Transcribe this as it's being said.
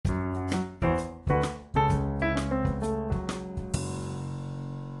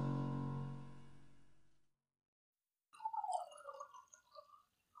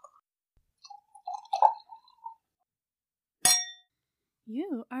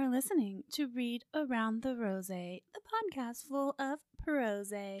You are listening to Read Around the Rose, the podcast full of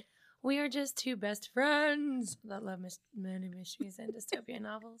prose. We are just two best friends that love many mysteries and dystopian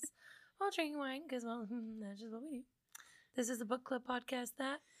novels while drinking wine because, well, that's just what we do. This is a book club podcast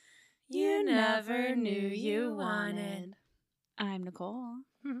that you never knew you wanted. I'm Nicole.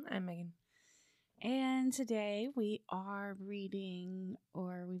 I'm Megan. And today we are reading,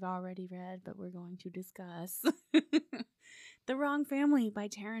 or we've already read, but we're going to discuss The Wrong Family by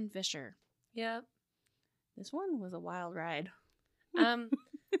Tarryn Fisher. Yep. This one was a wild ride.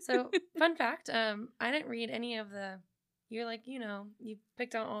 So, fun fact, I didn't read any of the, you're like, you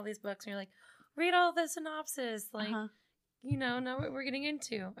picked out all these books and you're like, read all the synopsis, like, know what we're getting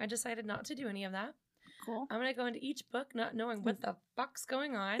into. I decided not to do any of that. Cool. I'm going to go into each book not knowing what the fuck's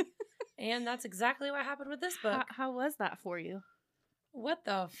going on. And that's exactly what happened with this book. How was that for you? What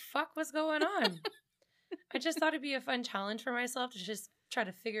the fuck was going on? I just thought it'd be a fun challenge for myself to just try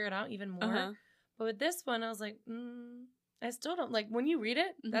to figure it out even more. But with this one, I was like, I still don't, like, when you read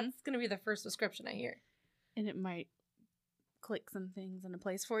it, that's going to be the first description I hear. And it might click some things into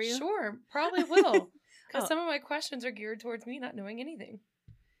place for you? Sure, probably will. Because some of my questions are geared towards me not knowing anything.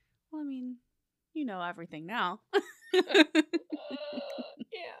 Well, I mean, you know everything now. Yeah.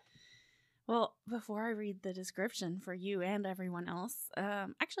 Well, before I read the description for you and everyone else,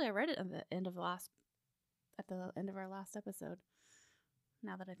 actually, I read it at the end of our last episode.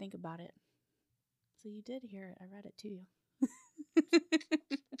 Now that I think about it, so you did hear it. I read it to you.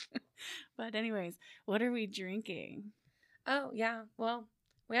 But anyways, what are we drinking? Oh yeah, well,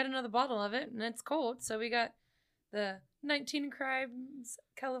 we had another bottle of it, and it's cold, so we got the 19 Crimes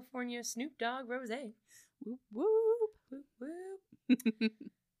California Snoop Dogg Rosé. Whoop whoop whoop whoop.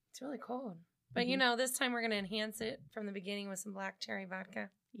 It's really cold. But, this time we're going to enhance it from the beginning with some black cherry vodka.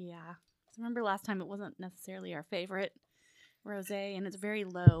 Yeah. So remember last time it wasn't necessarily our favorite rosé, and it's very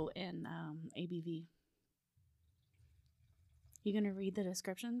low in ABV. You going to read the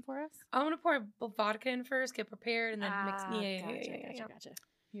description for us? I'm going to pour vodka in first, get prepared, and then mix. Gotcha.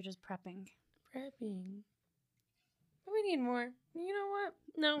 You're just prepping. But we need more. You know what?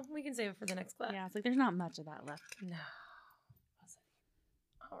 No, we can save it for the next class. Yeah, it's like there's not much of that left. No.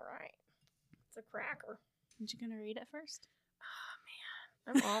 All right. It's a cracker. Aren't you going to read it first?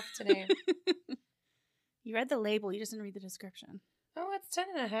 Oh, man. I'm off today. You read the label. You just didn't read the description. Oh, it's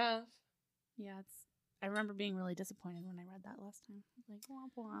 10.5. Yeah, I remember being really disappointed when I read that last time. I was like,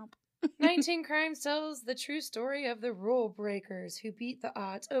 womp womp. 19 Crimes tells the true story of the rule breakers who beat the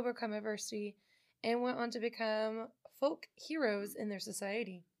odds, overcome adversity, and went on to become folk heroes in their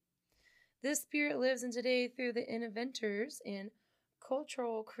society. This spirit lives in today through the inventors and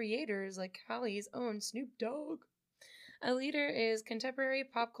cultural creators like Cali's own Snoop Dogg. A leader is contemporary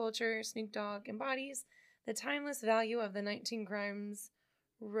pop culture. Snoop Dogg embodies the timeless value of the 19 Crimes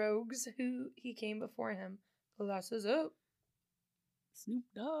rogues who he came before him. Glasses up. Snoop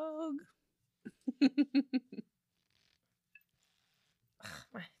Dogg.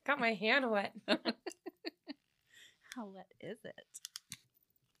 Got my hand wet. How wet is it?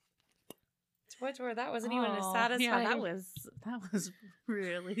 That wasn't even as satisfying. Yeah, that was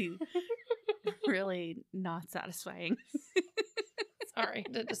really, really not satisfying. Sorry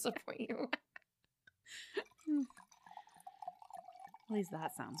to disappoint you. At least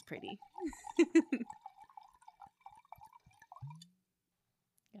that sounds pretty.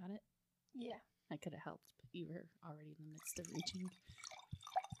 Got it? Yeah. I could have helped, but you were already in the midst of reaching.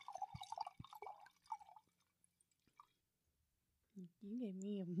 You gave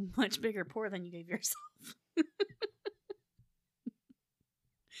me a much bigger pour than you gave yourself.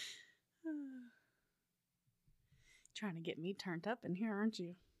 Trying to get me turned up in here, aren't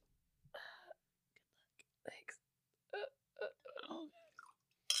you? Good luck. Thanks.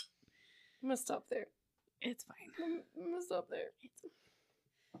 I'm going to stop there. It's fine. I'm going to stop there.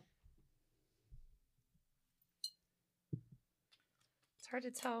 It's hard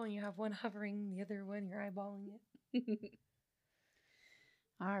to tell when you have one hovering, the other one you're eyeballing it.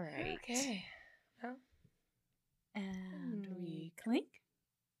 All right. Okay. Well, and we clink.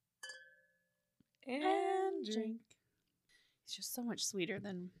 And drink. It's just so much sweeter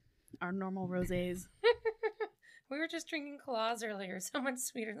than our normal rosés. We were just drinking Claws earlier. So much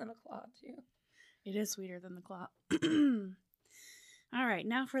sweeter than a Claw, too. It is sweeter than the Claw. All right,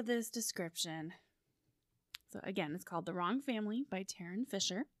 now for this description. So again, it's called The Wrong Family by Tarryn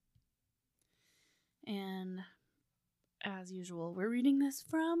Fisher. And as usual, we're reading this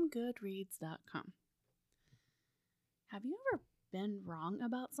from Goodreads.com. Have you ever been wrong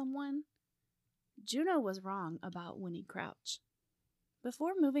about someone? Juno was wrong about Winnie Crouch.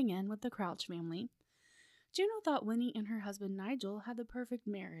 Before moving in with the Crouch family, Juno thought Winnie and her husband Nigel had the perfect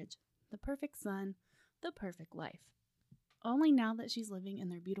marriage, the perfect son, the perfect life. Only now that she's living in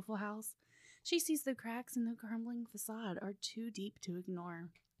their beautiful house, she sees the cracks in the crumbling facade are too deep to ignore.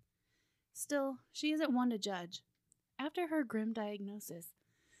 Still, she isn't one to judge. After her grim diagnosis,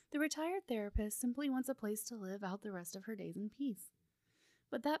 the retired therapist simply wants a place to live out the rest of her days in peace.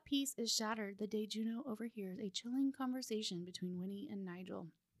 But that peace is shattered the day Juno overhears a chilling conversation between Winnie and Nigel.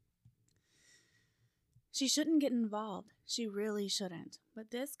 She shouldn't get involved. She really shouldn't.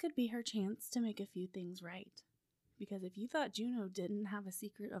 But this could be her chance to make a few things right. Because if you thought Juno didn't have a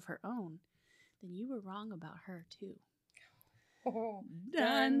secret of her own, then you were wrong about her too. Oh,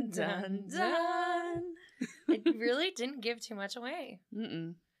 Dun, dun, dun. It really didn't give too much away.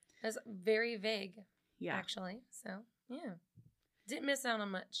 Mm-mm. It was very vague, Yeah. actually. So, yeah. Didn't miss out on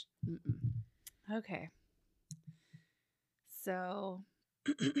much. Mm-mm. Okay. So,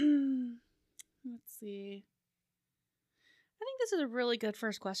 let's see. I think this is a really good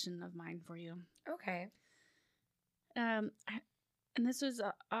first question of mine for you. Okay. And this was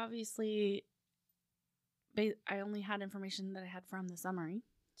obviously, I only had information that I had from the summary.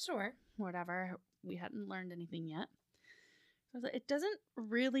 Sure. Whatever. We hadn't learned anything yet. So I was like, it doesn't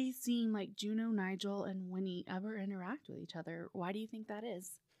really seem like Juno, Nigel, and Winnie ever interact with each other. Why do you think that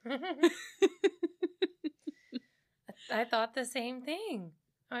is? I thought the same thing.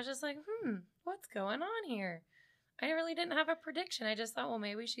 I was just like, what's going on here? I really didn't have a prediction. I just thought, well,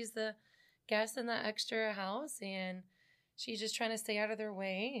 maybe she's the guest in that extra house and she's just trying to stay out of their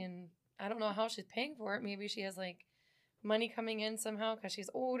way. And I don't know how she's paying for it. Maybe she has like money coming in somehow because she's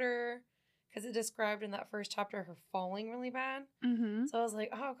older. Because it described in that first chapter her falling really bad. Mm-hmm. So I was like,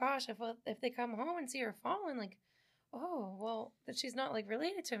 oh gosh, if they come home and see her falling, like, oh, well, that she's not like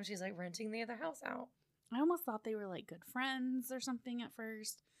related to him. She's like renting the other house out. I almost thought they were like good friends or something at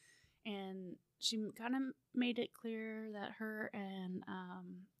first. And she kind of made it clear that her and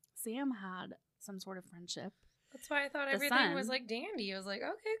Sam had some sort of friendship. That's why I thought The everything was son. like dandy. I was like,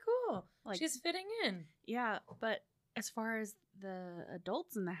 okay, cool. Like, She's fitting in. yeah, but as far as the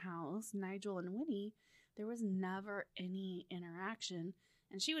adults in the house, Nigel and Winnie, there was never any interaction.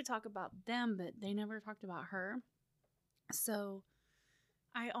 And she would talk about them, but they never talked about her. So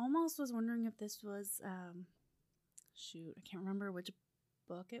I almost was wondering if this was, I can't remember which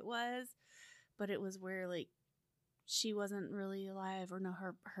book it was, but it was where like she wasn't really alive, or no,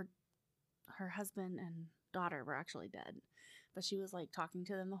 her husband and daughter were actually dead, but she was like talking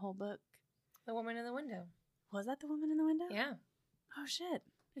to them the whole book. The woman in the window. Was that the woman in the window? Yeah. Oh shit.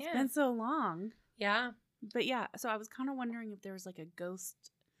 It's Yeah. been so long. Yeah. But yeah, so I was kind of wondering if there was like a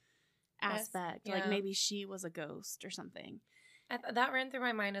ghost aspect. Yeah. Like maybe she was a ghost or something. That ran through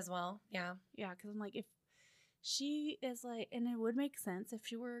my mind as well. Yeah. Yeah, because I'm like, if she is like, and it would make sense if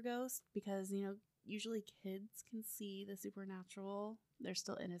she were a ghost, because, you know, usually kids can see the supernatural. They're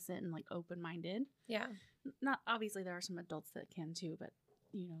still innocent and like open-minded. Yeah. Not obviously there are some adults that can too, but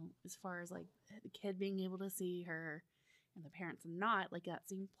you know, as far as like the kid being able to see her and the parents not, like that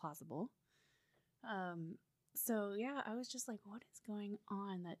seemed plausible. So yeah, I was just like, what is going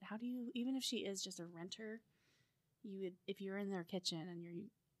on? That how do you, even if she is just a renter, you would, if you're in their kitchen and you're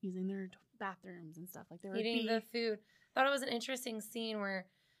using their bathrooms and stuff, like there would Eating be the food. Thought it was an interesting scene where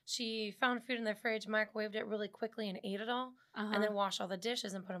she found food in the fridge, microwaved it really quickly and ate it all, and then washed all the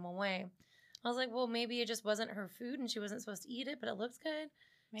dishes and put them away. I was like, well, maybe it just wasn't her food and she wasn't supposed to eat it, but it looks good.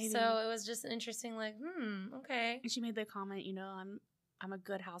 maybe. So it was just an interesting, like, okay. And she made the comment, you know, I'm a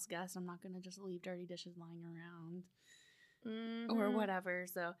good house guest. I'm not gonna just leave dirty dishes lying around. Or whatever.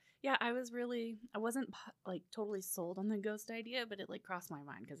 So yeah, I wasn't like totally sold on the ghost idea, but it like crossed my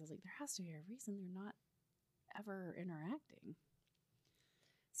mind because I was like, there has to be a reason they're not ever interacting.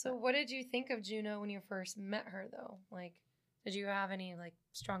 So what did you think of Juno when you first met her, though? Like, did you have any like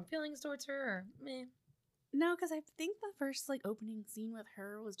strong feelings towards her, or meh? No, because I think the first like opening scene with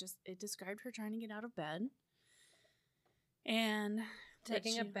her was just, it described her trying to get out of bed and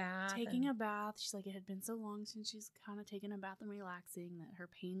Taking a bath. She's like, it had been so long since she's kind of taken a bath and relaxing that her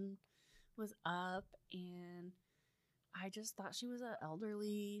pain was up, and I just thought she was an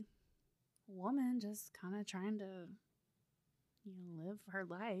elderly woman just kind of trying to, you know, live her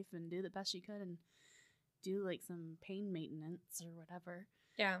life and do the best she could and do like some pain maintenance or whatever.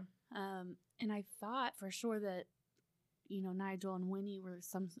 Yeah. And I thought for sure that, you know, Nigel and Winnie were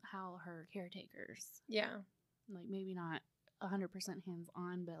somehow her caretakers. Yeah. Like maybe not 100%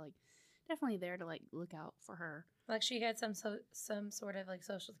 hands-on, but like definitely there to like look out for her. Like she had some sort of like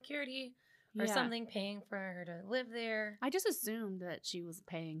social security or Yeah. something paying for her to live there. I just assumed that she was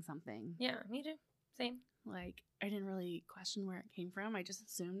paying something. Yeah, me too. Same. Like I didn't really question where it came from. I just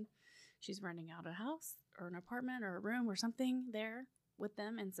assumed she's renting out a house or an apartment or a room or something there with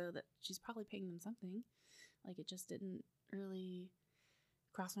them, and so that she's probably paying them something. Like, it just didn't really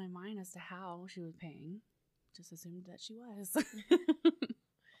cross my mind as to how she was paying. Just assumed that she was.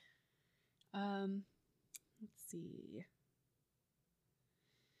 Let's see.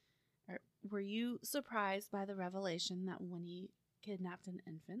 Were you surprised by the revelation that Winnie kidnapped an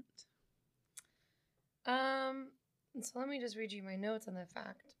infant? So let me just read you my notes on the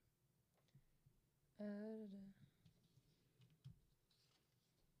fact.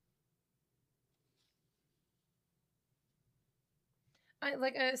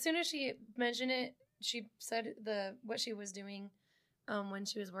 As soon as she mentioned it, she said what she was doing when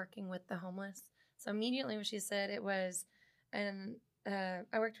she was working with the homeless. So immediately when she said it was, and I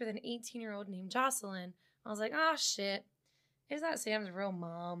worked with an 18-year-old named Jocelyn, I was like, oh shit, is that Sam's real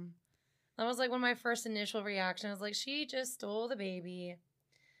mom? That was like one of my first initial reactions. I was like, she just stole the baby.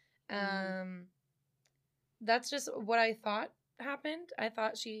 That's just what I thought happened. I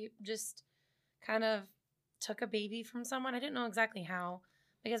thought she just kind of took a baby from someone. I didn't know exactly how,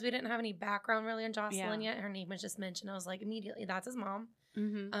 because we didn't have any background really on Jocelyn yet. Her name was just mentioned. I was like, immediately, that's his mom.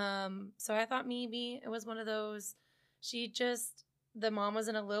 Mm-hmm. So I thought maybe it was one of those, the mom was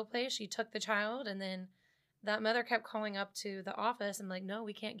in a low place. She took the child, and then that mother kept calling up to the office. I'm like, no,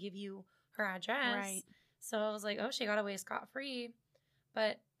 we can't give you her address. Right. So I was like, oh, she got away scot-free.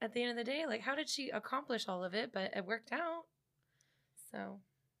 But at the end of the day, like, how did she accomplish all of it? But it worked out. So.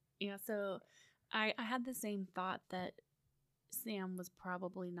 Yeah, so I had the same thought that Sam was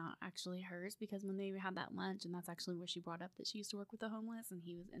probably not actually hers, because when they had that lunch, and that's actually where she brought up that she used to work with the homeless and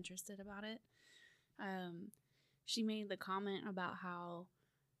he was interested about it, she made the comment about how,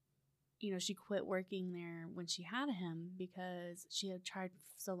 she quit working there when she had him because she had tried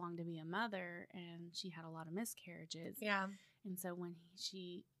so long to be a mother and she had a lot of miscarriages. Yeah. And so when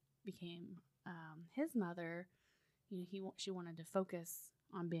she became his mother, she wanted to focus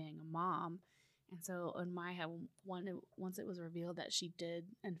on being a mom. And so in my head, once it was revealed that she did,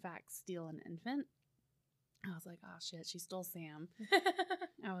 in fact, steal an infant, I was like, oh, shit, she stole Sam.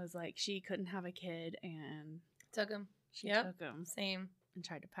 I was like, she couldn't have a kid, and took him. She took him. Same. And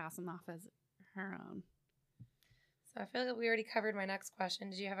tried to pass him off as her own. So I feel like we already covered my next question.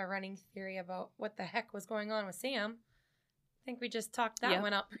 Did you have a running theory about what the heck was going on with Sam? I think we just talked that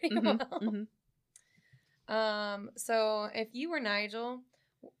one out pretty well. Mm-hmm. So if you were Nigel...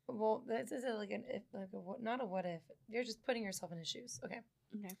 Well, this is not a what if. You're just putting yourself in his shoes. Okay.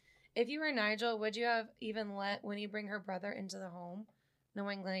 If you were Nigel, would you have even let Winnie bring her brother into the home,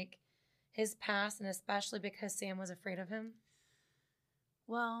 knowing like his past, and especially because Sam was afraid of him?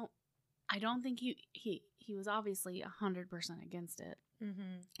 Well, I don't think he was obviously 100% against it.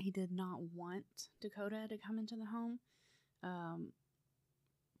 Mm-hmm. He did not want Dakota to come into the home.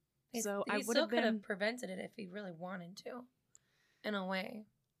 So I would have prevented it if he really wanted to. In a way.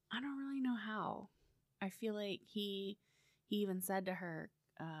 I don't really know how. I feel like he even said to her,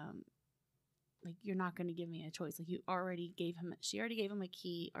 like, you're not going to give me a choice. Like, she already gave him a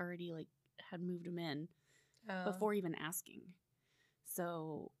key, already like had moved him in before even asking.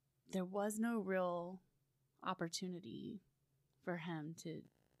 So there was no real opportunity for him to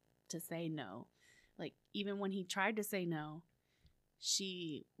say no. Like, even when he tried to say no,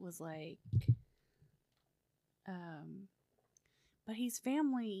 she was like, but he's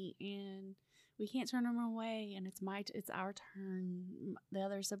family and we can't turn him away, and it's our turn. The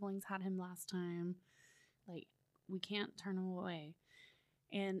other siblings had him last time. Like, we can't turn him away.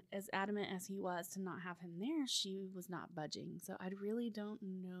 And as adamant as he was to not have him there, she was not budging. So I really don't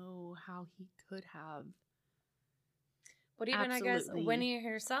know how he could have. But even I guess Winnie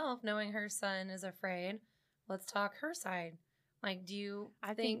herself, knowing her son is afraid, let's talk her side. Like, do you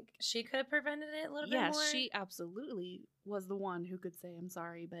think she could have prevented it a little bit more? Yes, she absolutely was the one who could say, I'm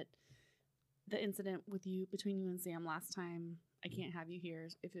sorry, but the incident between you and Sam last time, I can't have you here,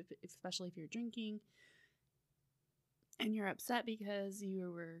 especially if you're drinking and you're upset because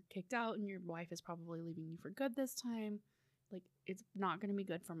you were kicked out and your wife is probably leaving you for good this time. Like, it's not going to be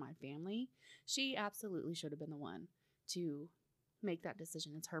good for my family. She absolutely should have been the one to make that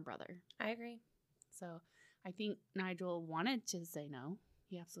decision. It's her brother. I agree. So I think Nigel wanted to say no.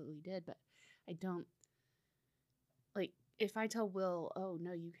 He absolutely did. But I don't, like, if I tell Will, oh,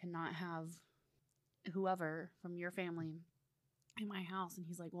 no, you cannot have whoever from your family in my house, and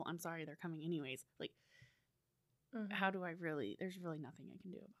he's like, well, I'm sorry, they're coming anyways. Like, how do I really, there's really nothing I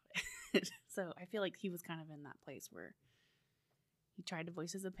can do about it. So I feel like he was kind of in that place where he tried to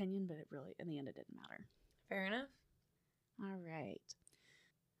voice his opinion, but it really, in the end, it didn't matter. Fair enough. All right.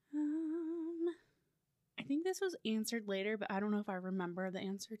 I think this was answered later, but I don't know if I remember the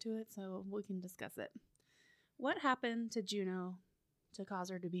answer to it, so we can discuss it. what happened to Juno to cause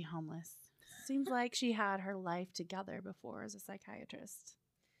her to be homeless? Seems like she had her life together before as a psychiatrist.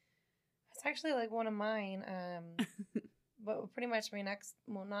 It's actually like one of mine. But pretty much my next,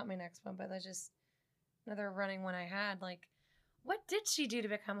 well, not my next one, but that's just another running one I had. Like, what did she do to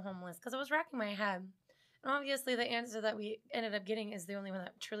become homeless? Because I was racking my head. And obviously, the answer that we ended up getting is the only one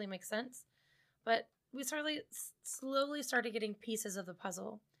that truly makes sense. But we slowly started getting pieces of the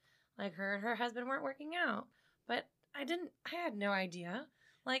puzzle. Like, her and her husband weren't working out. But I had no idea.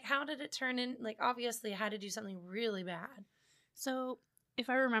 Like, how did it turn in? Like, obviously, I had to do something really bad. So, if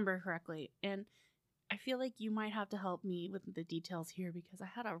I remember correctly, and I feel like you might have to help me with the details here because I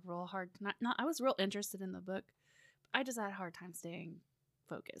had a real hard time. I was real interested in the book. But I just had a hard time staying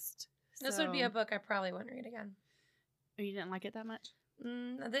focused. This would be a book I probably wouldn't read again. Oh, you didn't like it that much?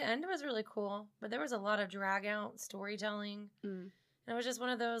 The end was really cool, but there was a lot of drag out storytelling. And it was just one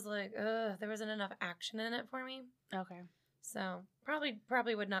of those like, there wasn't enough action in it for me. Okay. So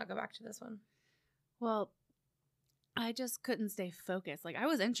probably would not go back to this one. Well, I just couldn't stay focused. Like, I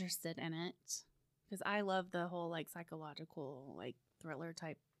was interested in it because I love the whole like psychological like thriller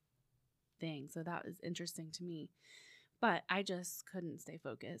type thing. So that was interesting to me. But I just couldn't stay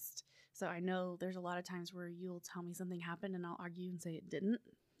focused. So I know there's a lot of times where you'll tell me something happened and I'll argue and say it didn't.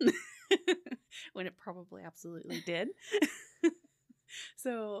 When it probably absolutely did.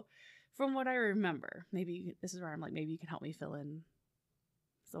 So from what I remember, maybe this is where I'm like, maybe you can help me fill in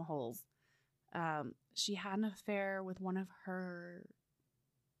some holes. She had an affair with one of her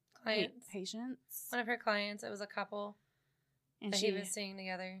patients. One of her clients. It was a couple. And he was seeing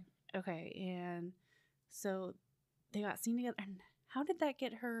together. Okay. And so they got seen together. And how did that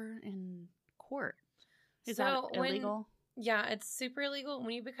get her in court? Is that illegal? Yeah, it's super illegal.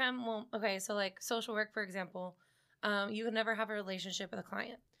 When you become, so like social work, for example, you can never have a relationship with a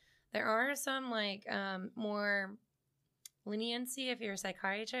client. There are some like more leniency if you're a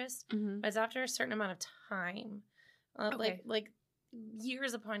psychiatrist, but it's after a certain amount of time, like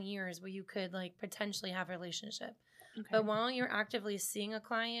years upon years where you could like potentially have a relationship. Okay. But while you're actively seeing a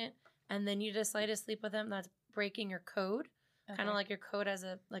client and then you decide to sleep with them, that's breaking your code. Kind of like your code as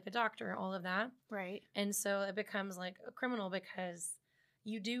a doctor, all of that. Right. And so it becomes like a criminal because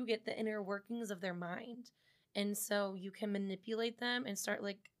you do get the inner workings of their mind. And so you can manipulate them and start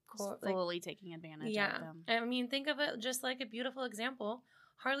fully taking advantage of them. I mean, think of it just like a beautiful example.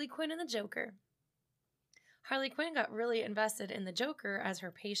 Harley Quinn and the Joker. Harley Quinn got really invested in the Joker as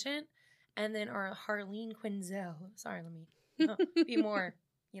her patient. And then Harleen Quinzel. Sorry, let me be more,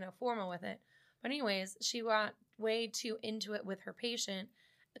 formal with it. But anyways, she got way too into it with her patient,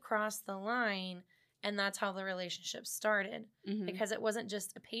 across the line, and that's how the relationship started. Because it wasn't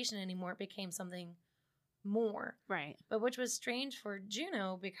just a patient anymore, it became something more. Right. But which was strange for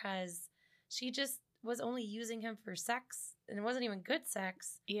Juno because she just was only using him for sex, and it wasn't even good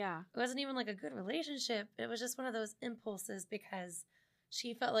sex. Yeah. It wasn't even like a good relationship. It was just one of those impulses because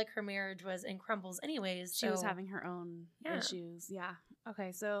she felt like her marriage was in crumbles anyways. She was having her own issues. Yeah.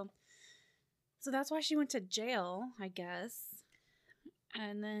 Okay, so that's why she went to jail, I guess.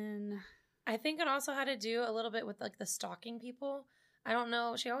 And then I think it also had to do a little bit with like the stalking people. I don't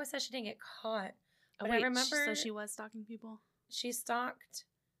know. She always said she didn't get caught. But I remember. So she was stalking people? She stalked.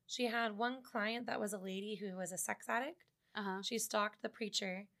 She had one client that was a lady who was a sex addict. She stalked the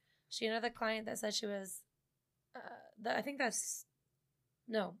preacher. She had another client that said she was.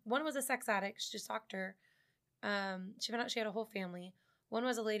 One was a sex addict. She stalked her. She found out she had a whole family. One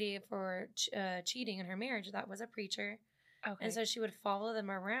was a lady for cheating in her marriage. That was a preacher. Okay. And so she would follow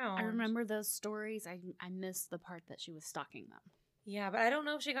them around. I remember those stories. I missed the part that she was stalking them. Yeah, but I don't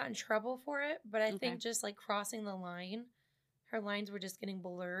know if she got in trouble for it. But I think just like crossing the line, her lines were just getting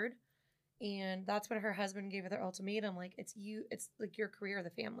blurred. And that's when her husband gave her the ultimatum. Like, it's like your career or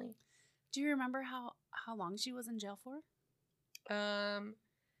the family. Do you remember how long she was in jail for?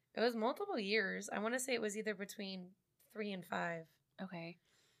 It was multiple years. I want to say it was either between 3 and 5. Okay.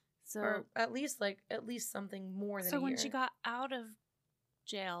 So or at least something more than a year. So when she got out of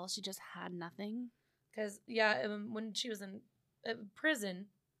jail, she just had nothing? Because, when she was in prison,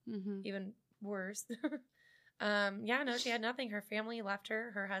 even worse. She had nothing. Her family left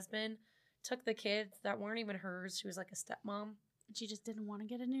her. Her husband took the kids that weren't even hers. She was like a stepmom. She just didn't want to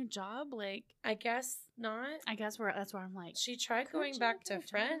get a new job? Like, I guess not. I guess that's where I'm like. She tried going back to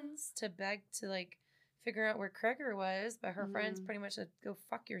friends to beg to like figure out where Kreger was, but her friends pretty much said, go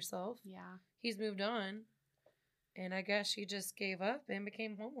fuck yourself. Yeah. He's moved on. And I guess she just gave up and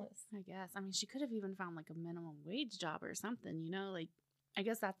became homeless. I guess. I mean, she could have even found like a minimum wage job or something, like, I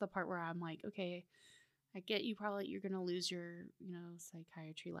guess that's the part where I'm like, okay, I get you're going to lose your,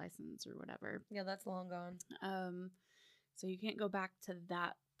 psychiatry license or whatever. Yeah, that's long gone. So you can't go back to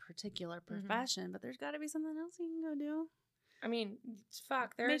that particular Mm-hmm. profession, but there's got to be something else you can go do. I mean,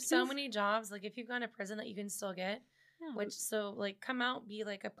 fuck, there are so many jobs, like, if you've gone to prison that you can still get, come out, be,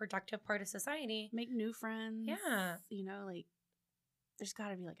 like, a productive part of society. Make new friends. Yeah. There's got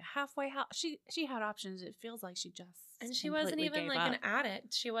to be, like, a halfway house. She had options. It feels like she just And she wasn't even, like, up. an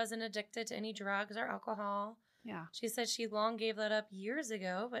addict. She wasn't addicted to any drugs or alcohol. Yeah. She said she long gave that up years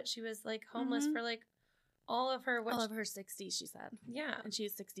ago, but she was, like, homeless for, like, all of her 60s, she said. Yeah. And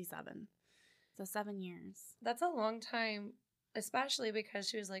she's 67. So 7 years. That's a long time, especially because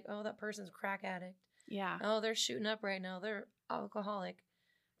she was like, oh, that person's a crack addict. Yeah. Oh, they're shooting up right now. They're alcoholic.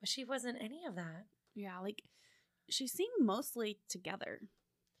 But she wasn't any of that. Yeah, like, she seemed mostly together.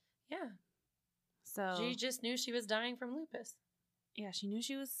 Yeah. So she just knew she was dying from lupus. Yeah, she knew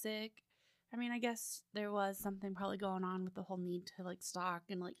she was sick. I mean, I guess there was something probably going on with the whole need to, like, stalk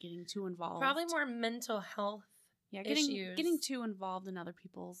and, like, getting too involved. Probably more mental health issues. Getting too involved in other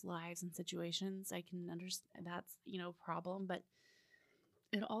people's lives and situations. I can understand that's, a problem, but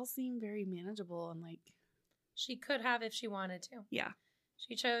it all seemed very manageable and, like... She could have if she wanted to. Yeah.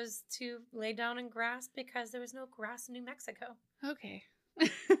 She chose to lay down in grass because there was no grass in New Mexico. Okay.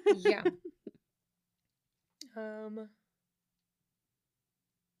 Yeah.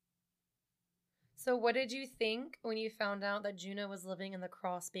 So what did you think when you found out that Juno was living in the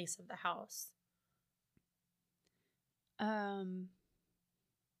crawl space of the house? I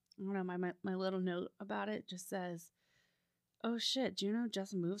don't know, my little note about it just says, oh shit, Juno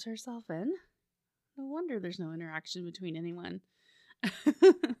just moves herself in? No wonder there's no interaction between anyone.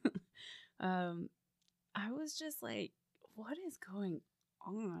 I was just like, what is going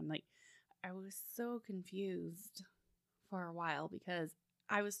on? Like, I was so confused for a while because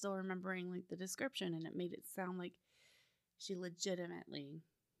I was still remembering, like, the description, and it made it sound like she legitimately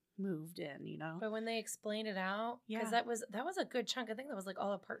moved in, But when they explained it out, because Yeah. that was a good chunk. I think that was like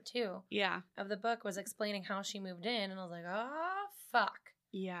all of part 2 Yeah. of the book was explaining how she moved in, and I was like, oh, fuck.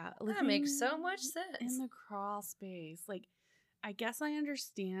 Yeah. That makes so much sense. In the crawl space. Like, I guess I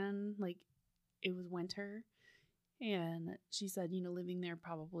understand, like, it was winter, and she said, living there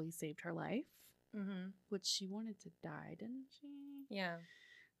probably saved her life, which she wanted to die, didn't she? Yeah.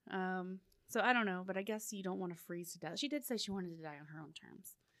 So I don't know, but I guess you don't want to freeze to death. She did say she wanted to die on her own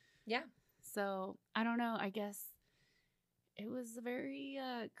terms. Yeah. So I don't know. I guess it was very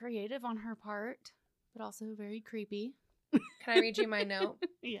creative on her part, but also very creepy. Can I read you my note?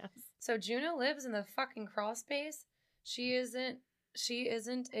 Yes. So Juno lives in the fucking crawl space. She isn't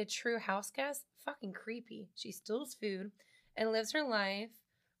a true house guest. Fucking creepy. She steals food and lives her life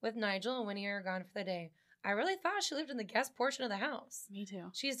with Nigel and Winnie are gone for the day. I really thought she lived in the guest portion of the house. Me too.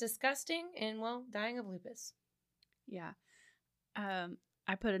 She's disgusting and, well, dying of lupus. Yeah.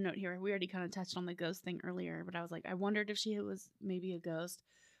 I put a note here. We already kind of touched on the ghost thing earlier, but I was like, I wondered if she was maybe a ghost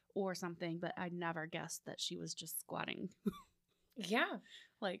or something, but I never guessed that she was just squatting. Yeah.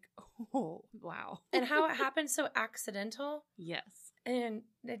 Like, oh, wow. And how it happened so accidental. Yes. And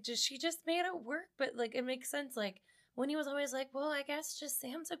she just made it work, but, like, it makes sense. Like, Winnie was always like, well, I guess just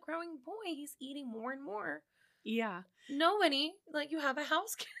Sam's a growing boy. He's eating more and more. Yeah. No, Winnie, like, you have a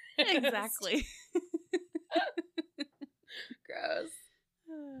house guest. Exactly. Gross.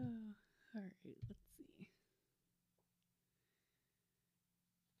 All right, let's see.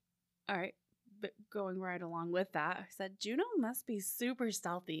 All right, but going right along with that, I said, Juno must be super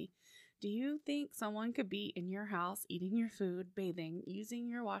stealthy. Do you think someone could be in your house, eating your food, bathing, using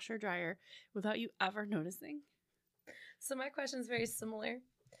your washer dryer without you ever noticing? So my question is very similar.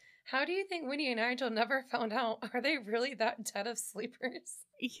 How do you think Winnie and Nigel never found out? Are they really that dead of sleepers?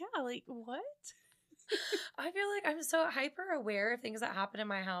 Yeah, like, what? I feel like I'm so hyper aware of things that happen in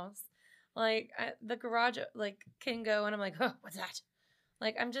my house. Like, the garage, like, can go and I'm like, oh, what's that?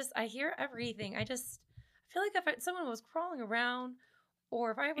 Like, I hear everything. I feel like if someone was crawling around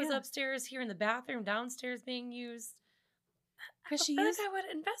or if I was upstairs here in the bathroom, downstairs being used, I feel like I would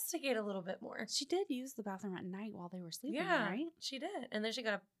investigate a little bit more. She did use the bathroom at night while they were sleeping, yeah, right? She did. And then she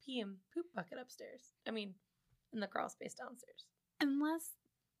got a pee and poop bucket upstairs. I mean, in the crawl space downstairs. Unless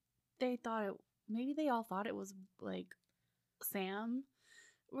they thought maybe they all thought it was, like, Sam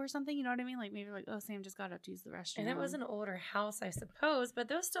or something, you know what I mean? Like, maybe like, oh, Sam just got up to use the restroom. And it was an older house, I suppose, but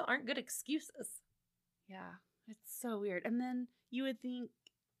those still aren't good excuses. Yeah, it's so weird. And then you would think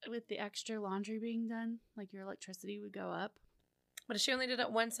with the extra laundry being done, like, your electricity would go up. But if she only did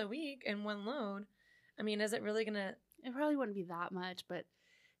it once a week in one load, I mean, is it really going to... It probably wouldn't be that much, but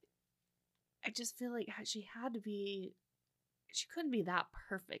I just feel like she couldn't be that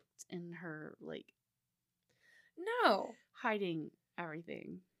perfect in her, like, No. hiding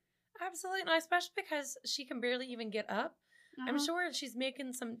everything. Absolutely not, especially because she can barely even get up. I'm Uh-huh. sure she's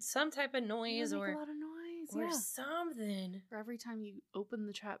making some type of They noise make a or lot of noise. or Yeah. something. For every time you open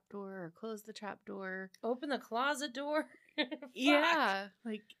the trap door or close the trap door. Open the closet door. Fuck. Yeah.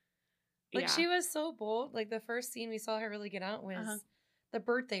 Like Yeah. she was so bold. Like the first scene we saw her really get out was the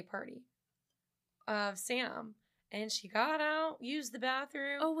birthday party of Sam. And she got out, used the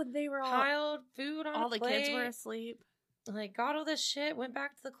bathroom. Oh, when they were piled food on all a the plate, kids were asleep. Like got all this shit, went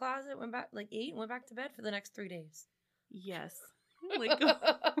back to the closet, went back like ate, and went back to bed for the next 3 days. Yes. Like,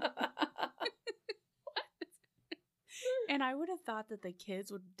 and I would have thought that the kids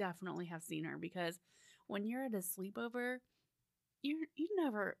would definitely have seen her because when you're at a sleepover, you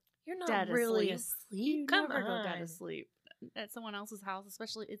never You're not dead really asleep. asleep. You Come never on. go dead asleep at someone else's house,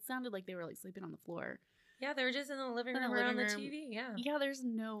 especially. It sounded like they were like sleeping on the floor. Yeah, they were just in the living In the room living around the room. TV. Yeah. Yeah, there's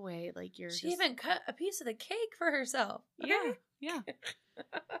no way like you're. She just... even cut a piece of the cake for herself. Okay? Yeah.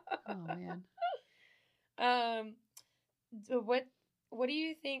 Oh man. What do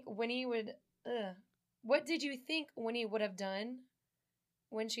you think Winnie would? What did you think Winnie would have done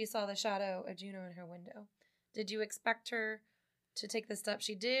when she saw the shadow of Juno in her window? Did you expect her to take the step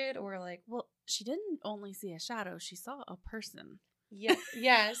she did, or like? Well, she didn't only see a shadow; she saw a person. Yeah.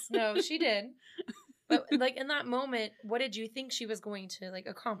 Yes. No, she did. But like in that moment, what did you think she was going to like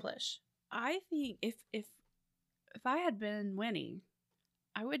accomplish? I think if I had been Winnie,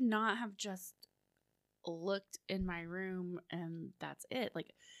 I would not have just looked in my room and that's it.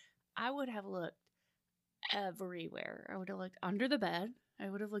 Like, I would have looked everywhere. I would have looked under the bed. I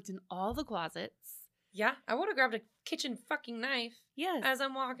would have looked in all the closets. Yeah, I would have grabbed a kitchen fucking knife. Yes. As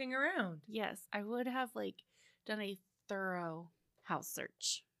I'm walking around. Yes, I would have like done a thorough house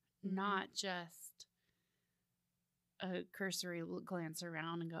search, not just a cursory glance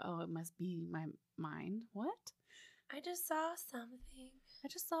around and go, "Oh, it must be mine." What? I just saw something. I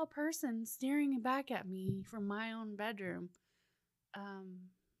just saw a person staring back at me from my own bedroom.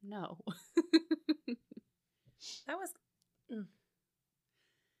 No. That was...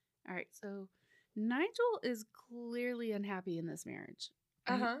 All right, so Nigel is clearly unhappy in this marriage.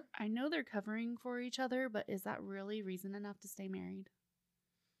 I know they're covering for each other, but is that really reason enough to stay married?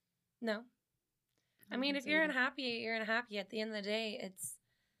 No. I mean, if you're unhappy, you're unhappy. At the end of the day, it's...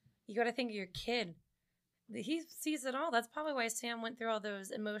 You got to think of your kid. He sees it all. That's probably why Sam went through all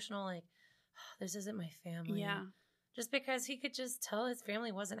those emotional, like, oh, this isn't my family. Yeah. Just because he could just tell his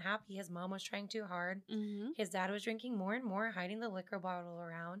family wasn't happy. His mom was trying too hard. Mm-hmm. His dad was drinking more and more, hiding the liquor bottle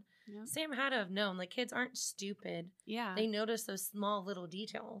around. Yep. Sam had to have known. Like, kids aren't stupid. Yeah. They notice those small little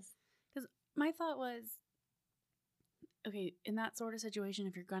details. Because my thought was, okay, in that sort of situation,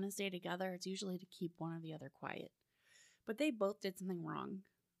 if you're going to stay together, it's usually to keep one or the other quiet. But they both did something wrong.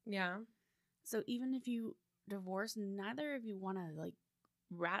 Yeah. So even if you divorce, neither of you want to, like,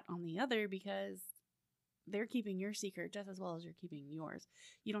 rat on the other because they're keeping your secret just as well as you're keeping yours.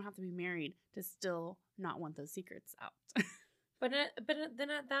 You don't have to be married to still not want those secrets out. But then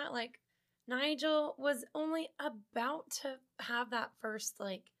at that, like, Nigel was only about to have that first,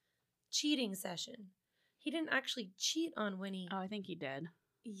 like, cheating session. He didn't actually cheat on Winnie. Oh, I think he did.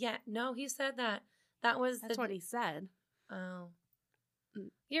 Yeah. No, he said that. That's what he said. Oh.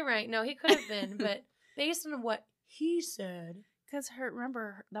 You're right. No, he could have been, but based on what he said. Because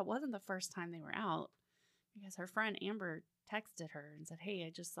remember, that wasn't the first time they were out. Because her friend Amber texted her and said, "Hey, I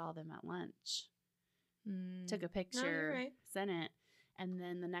just saw them at lunch." Took a picture, No, you're right. sent it, and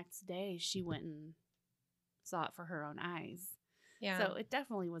then the next day she went and saw it for her own eyes. Yeah. So it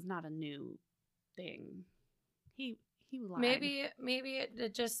definitely was not a new thing. He lied. Maybe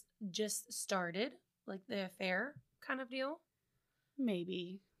it just started, like the affair kind of deal.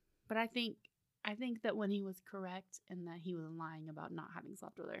 Maybe. But I think that when he was correct and that he was lying about not having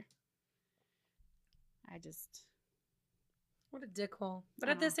slept with her. What a dickhole. But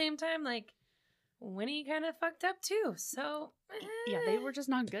at the same time, like, Winnie kind of fucked up too. So yeah, they were just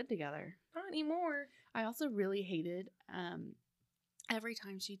not good together. Not anymore. I also really hated every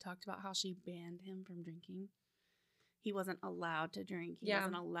time she talked about how she banned him from drinking. He wasn't allowed to drink. He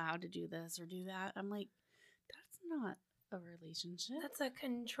wasn't allowed to do this or do that. I'm like, that's not a relationship. That's a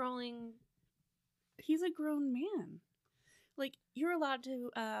controlling... He's a grown man. Like, you're allowed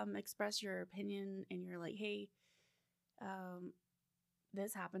to express your opinion and you're like, hey,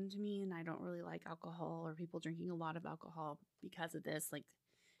 this happened to me and I don't really like alcohol or people drinking a lot of alcohol because of this. Like,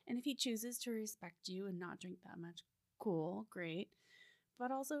 and if he chooses to respect you and not drink that much, cool, great.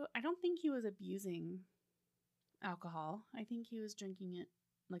 But also, I don't think he was abusing alcohol. I think he was drinking it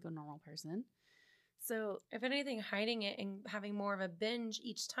like a normal person. So, if anything, hiding it and having more of a binge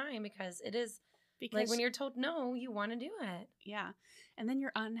each time because it is Because Like when you're told no, you want to do it. yeah. And then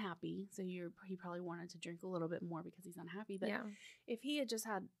you're unhappy. So he probably wanted to drink a little bit more because he's unhappy. But Yeah. if he had just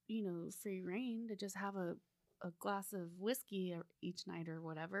had, free reign to just have a glass of whiskey each night or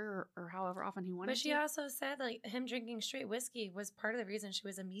whatever, or however often he wanted But she to. also said like him drinking straight whiskey was part of the reason she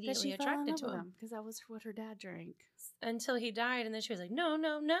was That immediately she fell in attracted love to with him. because that was what her dad drank. Until he died, and then she was like, no,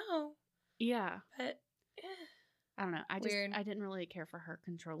 no, no. Yeah. But I don't know. Weird. I didn't really care for her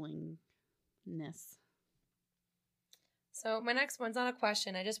controllingness. So my next one's not a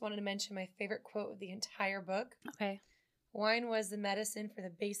question. I just wanted to mention my favorite quote of the entire book. Okay. Wine was the medicine for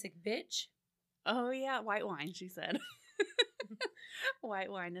the basic bitch. Oh, yeah. White wine, she said.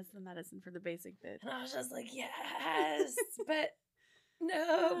 White wine is the medicine for the basic bitch. And I was just like, yes, but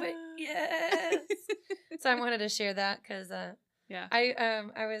no, but yes. So I wanted to share that because Yeah.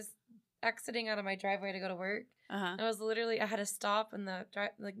 I was exiting out of my driveway to go to work. Uh-huh. I had to stop in the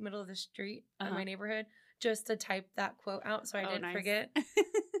middle of the street in my neighborhood just to type that quote out so I didn't forget.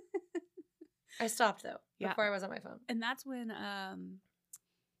 I stopped though before I was on my phone. And that's when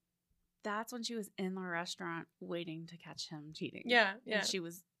she was in the restaurant waiting to catch him cheating. Yeah, yeah. And she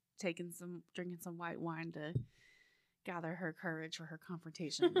was drinking some white wine to gather her courage for her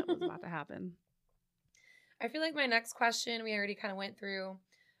confrontation that was about to happen. I feel like my next question we already kind of went through.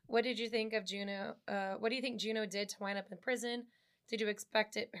 What did you think of Juno? What do you think Juno did to wind up in prison? Did you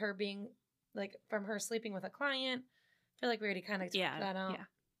expect her being like from her sleeping with a client? I feel like we already kind of talked that out. Yeah.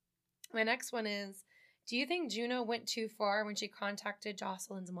 My next one is, do you think Juno went too far when she contacted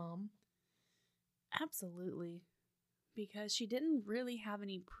Jocelyn's mom? Absolutely. Because she didn't really have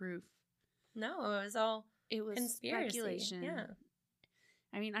any proof. No, it was all conspiracy. Speculation. Yeah.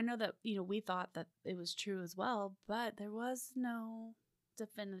 I mean, I know that, we thought that it was true as well, but there was no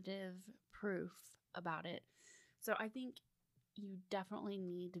definitive proof about it. So I think you definitely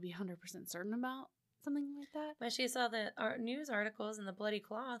need to be 100% certain about something like that. But she saw the news articles and the bloody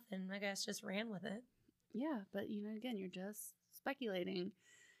cloth and I guess just ran with it. Yeah, but, again, you're just speculating.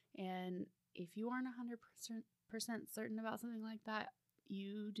 And if you aren't 100% certain about something like that,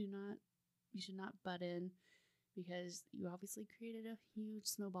 you should not butt in, because you obviously created a huge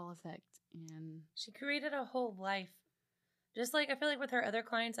snowball effect. And she created a whole life. Just like I feel like with her other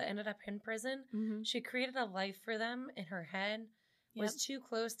clients that ended up in prison, she created a life for them in her head, was too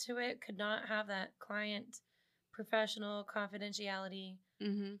close to it, could not have that client professional confidentiality.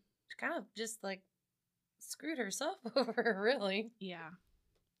 She kind of just like screwed herself over, really. Yeah.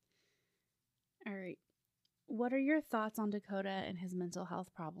 All right. What are your thoughts on Dakota and his mental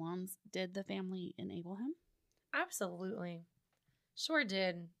health problems? Did the family enable him? Absolutely. Sure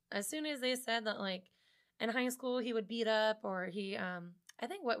did. As soon as they said that, like, in high school he would beat up, or he, I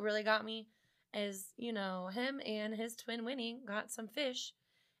think what really got me is, him and his twin Winnie got some fish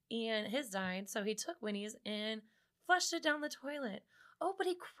and his died. So he took Winnie's and flushed it down the toilet. Oh, but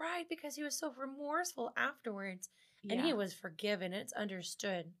he cried because he was so remorseful afterwards. Yeah. And he was forgiven. It's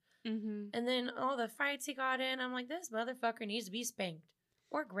understood. And then all the fights he got in, I'm like, this motherfucker needs to be spanked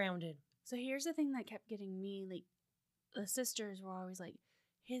or grounded. So here's the thing that kept getting me. Like, the sisters were always like,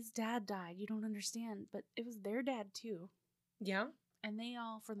 his dad died. You don't understand. But it was their dad, too. Yeah. And they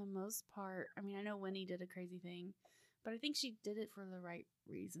all, for the most part, I mean, I know Winnie did a crazy thing, but I think she did it for the right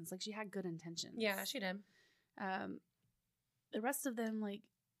reasons. Like, she had good intentions. Yeah, she did. The rest of them, like,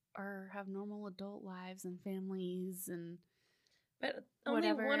 have normal adult lives and families and But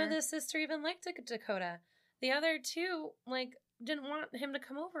only one of the sister even liked Dakota. The other two, like, didn't want him to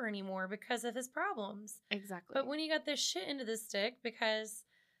come over anymore because of his problems. Exactly. But when he got this shit into the stick because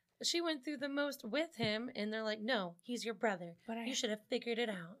she went through the most with him, and they're like, no, he's your brother. But you should have figured it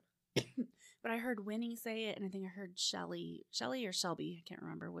out. But I heard Winnie say it, and I think I heard Shelly or Shelby, I can't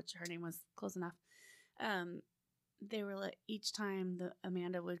remember which her name was, close enough. They were like, each time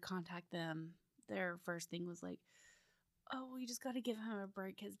Amanda would contact them, their first thing was like, oh, we just got to give him a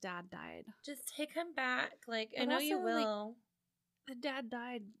break. His dad died. Just take him back. Like, but I know also, you will. Like, the dad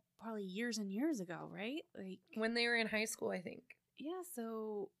died probably years and years ago, right? Like, when they were in high school, I think. Yeah,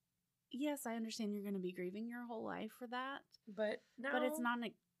 so yes, I understand you're going to be grieving your whole life for that. But no. But it's not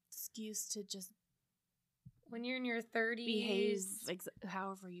an excuse to just, when you're in your 30s, behave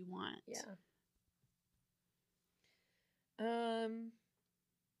however you want. Yeah.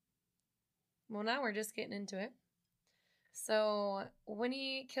 Well, now we're just getting into it. So,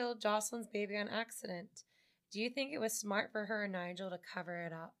 Winnie killed Jocelyn's baby on accident. Do you think it was smart for her and Nigel to cover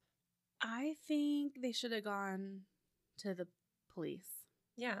it up? I think they should have gone to the police.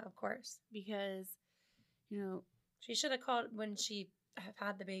 Yeah, of course. Because, she should have called when she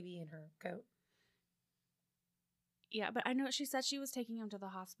had the baby in her coat. Yeah, but I know she said she was taking him to the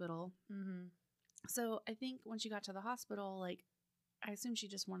hospital. So I think when she got to the hospital, like, I assume she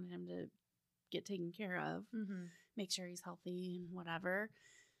just wanted him to get taken care of, Mm-hmm. make sure he's healthy and whatever.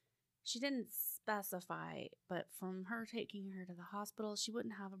 She didn't specify, but from her taking her to the hospital, she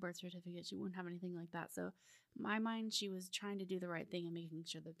wouldn't have a birth certificate. She wouldn't have anything like that. So, in my mind, she was trying to do the right thing and making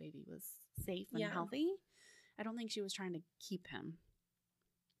sure the baby was safe and Yeah. healthy. I don't think she was trying to keep him.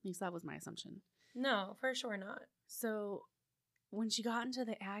 At least that was my assumption. No, for sure not. So, when she got into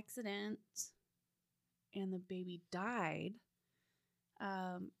the accident and the baby died,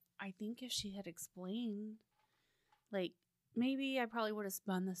 I think if she had explained, like, maybe I probably would have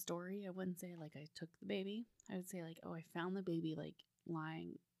spun the story. I wouldn't say, like, I took the baby. I would say, like, oh, I found the baby, like,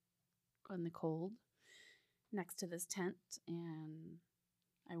 lying in the cold next to this tent, and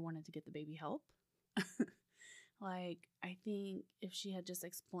I wanted to get the baby help. Like, I think if she had just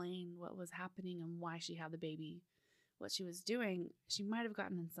explained what was happening and why she had the baby, what she was doing, she might have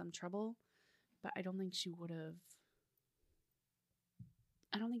gotten in some trouble, but I don't think she would have.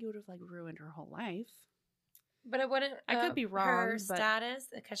 I don't think it would have, like, ruined her whole life. But it wouldn't. I could be wrong, Her but status,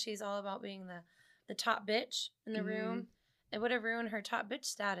 because she's all about being the top bitch in the room. It would have ruined her top bitch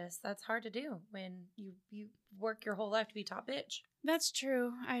status. That's hard to do when you work your whole life to be top bitch. that's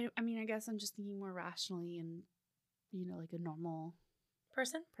true. I mean, I guess I'm just thinking more rationally and, like a normal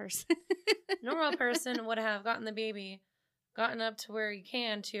Person, person. normal person would have gotten the baby, gotten up to where you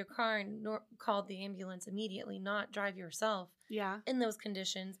can to your car and called the ambulance immediately, not drive yourself Yeah, in those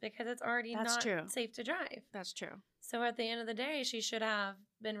conditions because it's already That's not true. safe to drive. that's true. So at the end of the day, she should have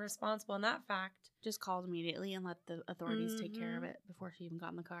been responsible in that fact. Just called immediately and let the authorities take care of Mhm. it before she even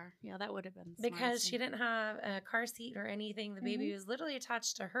got in the car. Yeah, that would have been the Because smartest she thing. didn't have a car seat or anything. The baby was literally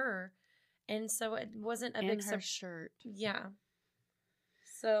attached to her. And so it wasn't a in big her shirt. Yeah.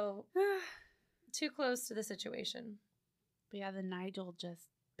 So too close to the situation. But yeah, the Nigel just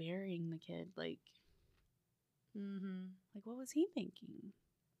burying the kid, like Mm-hmm. what was he thinking?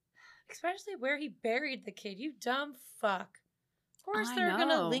 Especially where he buried the kid. You dumb fuck. Of course I they're going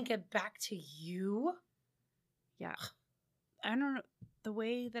to know. link it back to you. Yeah, I don't know the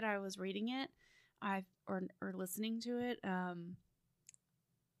way that I was reading it, or listening to it.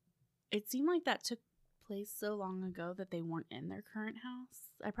 It seemed like that took place so long ago that they weren't in their current house.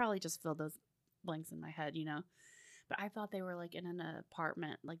 I probably just filled those blanks in my head, But I thought they were like in an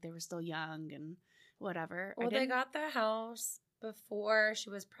apartment, like they were still young and whatever. Well, they got the house before she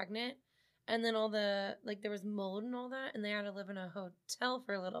was pregnant. And then all the, there was mold and all that. And they had to live in a hotel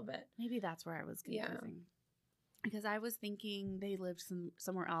for a little bit. Maybe that's where I was Yeah. confusing. Because I was thinking they lived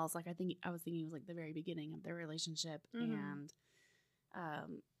somewhere else. Like I was thinking it was like the very beginning of their relationship, Mhm.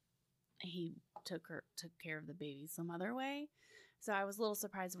 and he took care of the baby some other way. So I was a little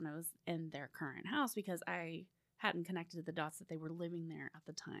surprised when I was in their current house because I hadn't connected the dots that they were living there at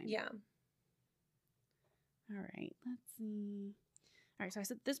the time. Yeah. All right, let's see. All right, so I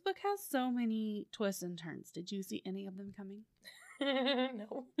said this book has so many twists and turns. Did you see any of them coming?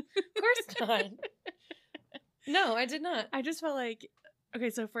 No. Of course not. No, I did not. I just felt like,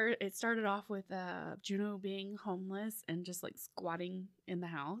 okay, so it started off with Juno being homeless and just like squatting in the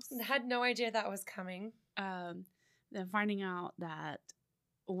house. I had no idea that was coming. Then finding out that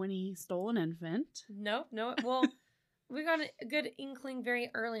Winnie stole an infant. No. Well, we got a good inkling very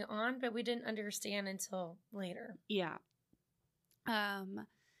early on, but we didn't understand until later. Yeah. And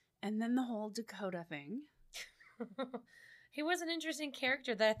then the whole Dakota thing. He was an interesting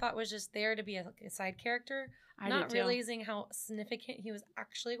character that I thought was just there to be a side character, I not did too. realizing how significant he was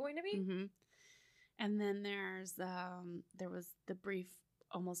actually going to be. Mm-hmm. And then there was the brief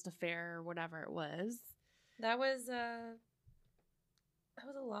almost affair or whatever it was. That was a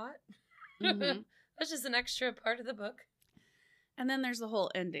lot. Mm-hmm. That's just an extra part of the book. And then there's the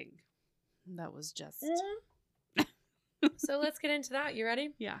whole ending. That was just So let's get into that. You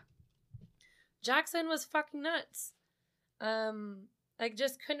ready? yeah. Jackson was fucking nuts. I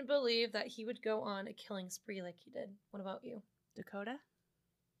just couldn't believe that he would go on a killing spree like he did. What about you? Dakota?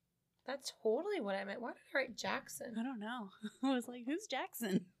 That's totally what I meant. Why did I write Jackson? I don't know. I was like, who's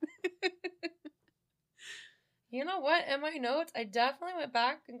Jackson? You know what? In my notes, I definitely went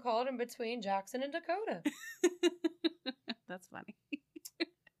back and called in between Jackson and Dakota. That's funny.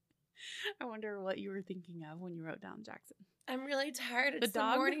 I wonder what you were thinking of when you wrote down Jackson. I'm really tired. It's the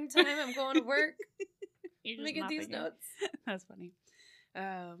dog? morning time. I'm going to work. You're Let me just get not these thinking. notes. That's funny.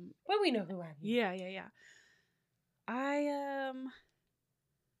 But we know who I mean. Yeah.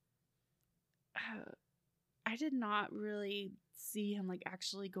 I did not really see him like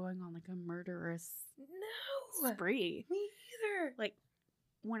actually going on like a murderous No. spree. Me either. Like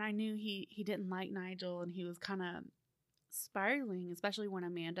when I knew he didn't like Nigel and he was kind of spiraling, especially when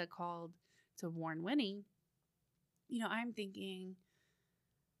Amanda called to warn Winnie, I'm thinking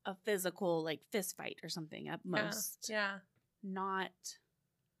a physical, like, fist fight or something at most. Yeah. Not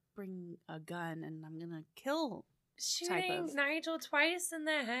bring a gun and I'm going to kill Shooting Nigel twice in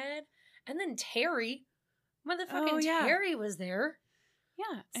the head. And then Terry. Motherfucking yeah. Terry was there.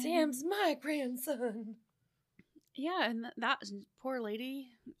 Yeah. Sam's my grandson. Yeah, and that poor lady,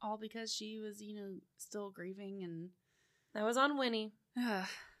 all because she was, still grieving. And that was on Winnie.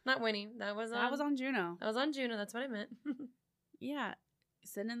 Not Winnie. That was on Juno. That was on Juno. That's what I meant. Yeah.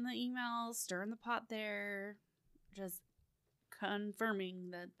 Sending the emails, stirring the pot there, just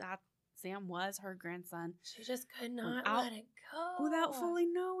confirming that Sam was her grandson. She just could not let it go. Without fully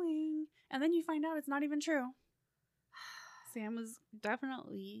knowing. And then you find out it's not even true. Sam was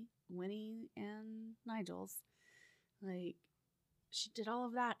definitely Winnie and Nigel's. Like, she did all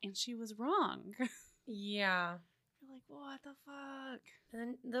of that and she was wrong. Yeah. You're like, what the fuck?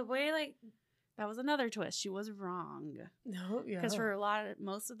 And the way, like... That was another twist. She was wrong. No, yeah. Because for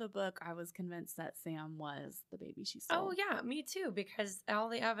most of the book, I was convinced that Sam was the baby she stole. Oh, yeah, me too. Because all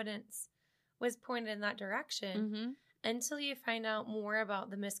the evidence was pointed in that direction until you find out more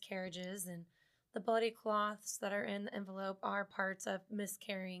about the miscarriages, and the bloody cloths that are in the envelope are parts of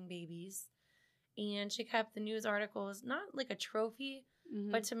miscarrying babies. And she kept the news articles not like a trophy,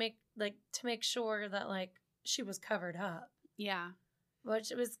 but to make sure that like she was covered up. Yeah.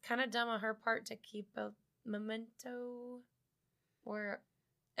 Which was kind of dumb on her part to keep a memento or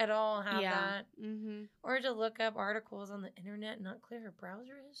at all have that. Or to look up articles on the internet and not clear her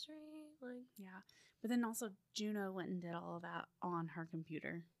browser history. Like, yeah. But then also Juno went and did all of that on her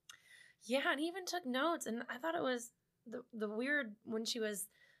computer. Yeah, and even took notes. And I thought it was the weird when she was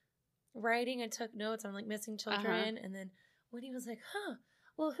writing and took notes on like missing children. And then when he was like,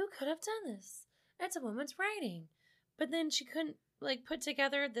 well, who could have done this? It's a woman's writing. But then she couldn't like put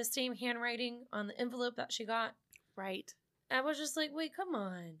together the same handwriting on the envelope that she got. Right. I was just like, wait, come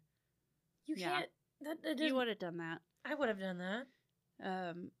on. You can't. You would have done that. I would have done that.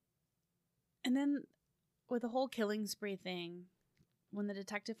 And then with the whole killing spree thing, when the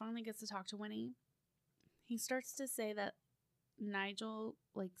detective finally gets to talk to Winnie, he starts to say that Nigel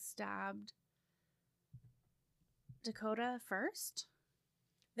like stabbed Dakota first.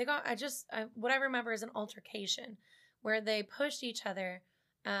 They got, what I remember is an altercation where they pushed each other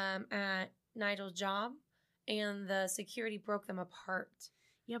at Nigel's job and the security broke them apart.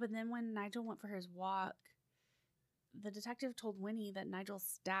 Yeah, but then when Nigel went for his walk, the detective told Winnie that Nigel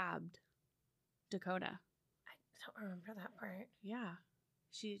stabbed Dakota. I don't remember that part. Yeah.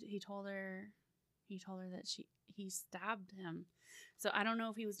 He told her that he stabbed him. So I don't know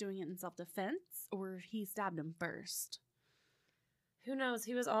if he was doing it in self-defense or if he stabbed him first. Who knows?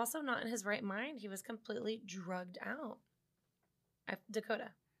 He was also not in his right mind. He was completely drugged out.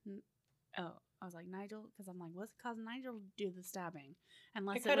 Dakota. Oh, I was like, Nigel? Because I'm like, what's causing Nigel to do the stabbing?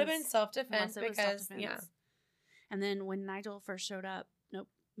 Unless it could have been self-defense because, yeah. And then when Nigel first showed up,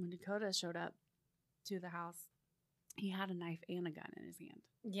 when Dakota showed up to the house, he had a knife and a gun in his hand.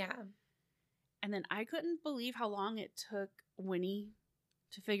 Yeah. And then I couldn't believe how long it took Winnie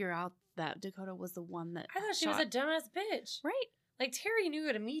to figure out that Dakota was the one that I thought she was a dumbass bitch. Right. Like, Terry knew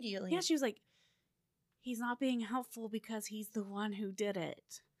it immediately. Yeah, she was like, he's not being helpful because he's the one who did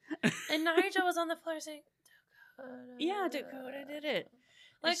it. And Nigel was on the floor saying, Dakota. Yeah, Dakota did it.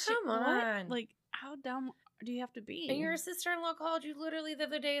 Like, come on. What? Like, how dumb do you have to be? And your sister-in-law called you literally the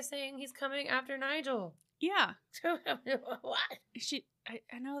other day saying he's coming after Nigel. Yeah. What?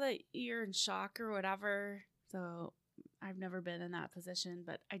 I know that you're in shock or whatever, so I've never been in that position,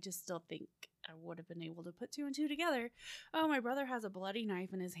 but I just still think I would have been able to put two and two together. Oh, my brother has a bloody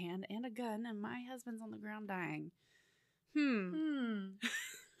knife in his hand and a gun, and my husband's on the ground dying. And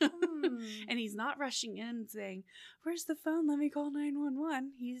he's not rushing in saying, where's the phone? Let me call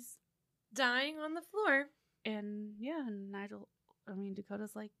 911. He's dying on the floor. And yeah, and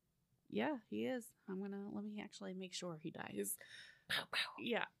Dakota's like, yeah, he is. Let me actually make sure he dies. Pow, pow.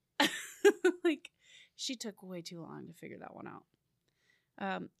 Yeah. Like, she took way too long to figure that one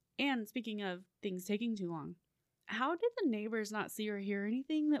out. And speaking of things taking too long, how did the neighbors not see or hear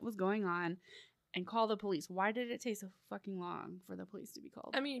anything that was going on and call the police? Why did it take so fucking long for the police to be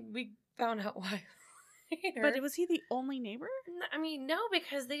called? I mean, we found out why later. But was he the only neighbor? I mean, no,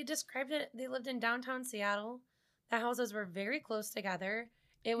 because they described it. They lived in downtown Seattle. The houses were very close together.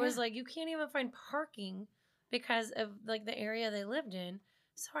 It was like you can't even find parking because of like the area they lived in.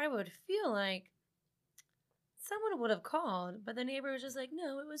 So I would feel like someone would have called, but the neighbor was just like,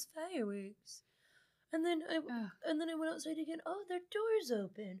 "No, it was fireworks." And then I went outside again. Oh, their door's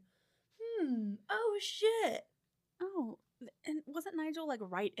open. Oh shit. Oh, And wasn't Nigel like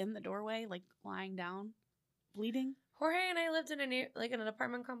right in the doorway, like lying down, bleeding? Jorge and I lived in in an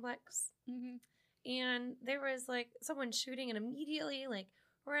apartment complex, Mm-hmm. and there was like someone shooting, and immediately, like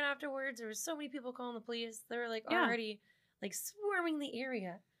right afterwards, there was so many people calling the police. They were like Yeah. already like swarming the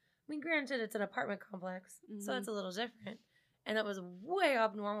area. I mean, granted, it's an apartment complex, so that's a little different, and that was way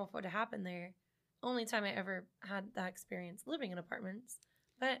abnormal for it to happen there. Only time I ever had that experience living in apartments,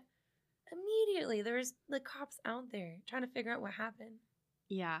 but immediately there was the cops out there trying to figure out what happened.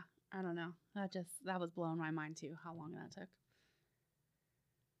 Yeah, I don't know. That was blowing my mind too. How long that took.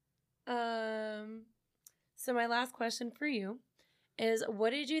 So my last question for you is, what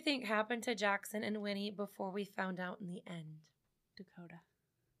did you think happened to Jackson and Winnie before we found out in the end? Dakota.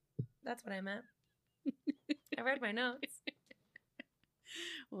 That's what I meant. I read my notes.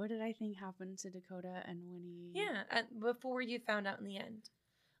 What did I think happened to Dakota and Winnie? Yeah, before you found out in the end.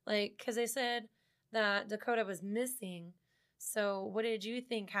 Like, because they said that Dakota was missing. So what did you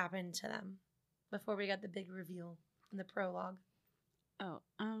think happened to them before we got the big reveal in the prologue? Oh,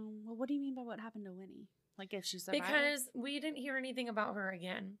 well, what do you mean by what happened to Winnie? Like, if she survived? Because we didn't hear anything about her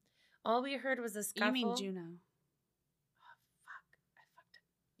again. All we heard was a scuffle. You mean Juno? Oh, fuck. I fucked up.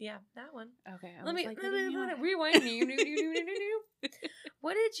 Yeah, that one. Okay. Let me rewind.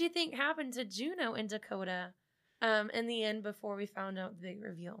 What did you think happened to Juno and Dakota in the end before we found out the big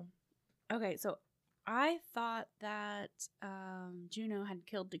reveal? Okay, so I thought that Juno had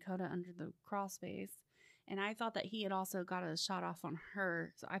killed Dakota under the crawl space, and I thought that he had also got a shot off on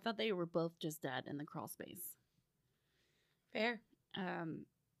her. So I thought they were both just dead in the crawl space. Fair.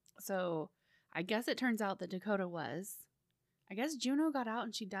 So I guess it turns out that Dakota was. I guess Juno got out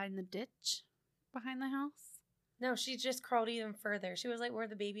and she died in the ditch behind the house. No, she just crawled even further. She was like where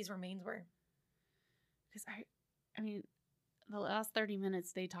the baby's remains were. Because I mean, the last 30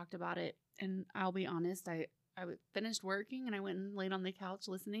 minutes they talked about it, and I'll be honest, I finished working and I went and laid on the couch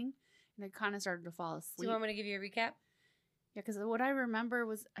listening, and I kind of started to fall asleep. Do you want me to give you a recap? Yeah, because what I remember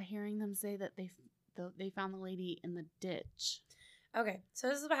was hearing them say that they found the lady in the ditch. Okay, so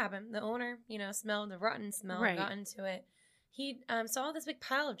this is what happened. The owner, smelled the rotten smell, Right. got into it. He saw this big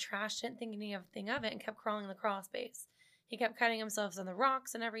pile of trash, didn't think anything of it, and kept crawling the crawl space. He kept cutting himself on the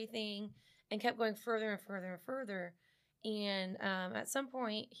rocks and everything, and kept going further and further and further. And at some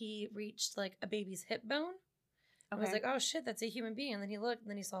point, he reached like a baby's hip bone. I was like, oh shit, that's a human being. And then he looked, and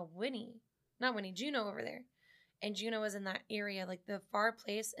then he saw Juno over there. And Juno was in that area, like the far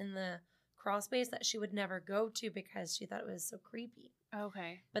place in the crawl space that she would never go to because she thought it was so creepy.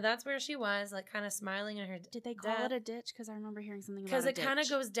 Okay. But that's where she was, like kind of smiling in her Did they call it a ditch? Because I remember hearing something about because it kind of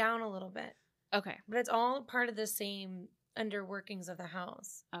goes down a little bit. Okay. But it's all part of the same underworkings of the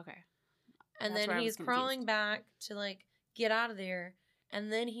house. Okay. And That's then where I he's was crawling confused. back to like get out of there.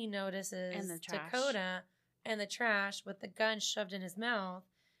 And then he notices And the trash. Dakota and the trash with the gun shoved in his mouth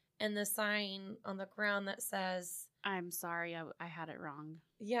and the sign on the ground that says, I'm sorry, I had it wrong.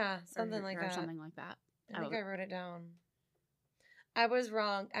 yeah, something like or that. something like that. I think I wrote it down. I was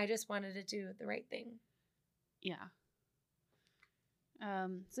wrong. I just wanted to do the right thing. Yeah.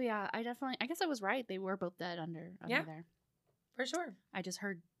 So yeah, I guess I was right. They were both dead under Yeah. there. For sure. I just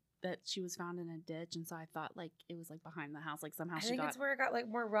heard that she was found in a ditch, and so I thought like it was like behind the house, like somehow I she think got. it's where it got like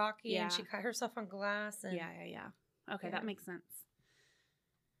more rocky Yeah. and she cut herself on glass. And Yeah. Okay, Yeah. that makes sense.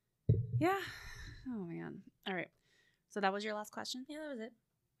 Yeah. Oh man. All right. So that was your last question? Yeah, that was it.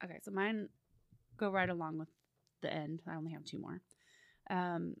 Okay, so mine go right along with the end. I only have two more.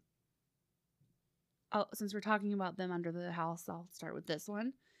 Since we're talking about them under the house, I'll start with this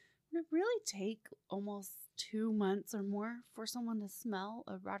one. Would it really take almost 2 months or more for someone to smell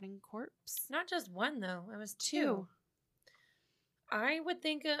a rotting corpse? Not just one, though. It was two. I would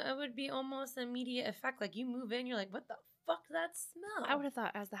think it would be almost an immediate effect. Like you move in, you're like, what the fuck did that smell? I would have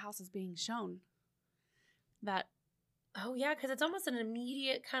thought as the house is being shown that, Oh, yeah, because it's almost an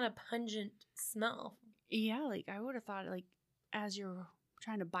immediate kind of pungent smell. yeah, like I would have thought like as you're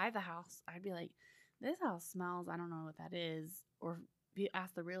trying to buy the house, I'd be like, this house smells, I don't know what that is. Or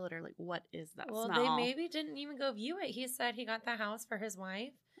ask the realtor, like, what is that Well, smell? they maybe didn't even go view it. He said he got the house for his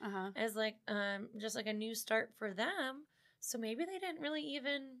wife Uh-huh. as like just like a new start for them. So maybe they didn't really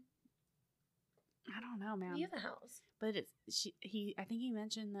even I don't know, man. view the house. But I think he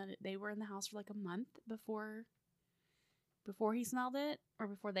mentioned that they were in the house for like a month before he smelled it, or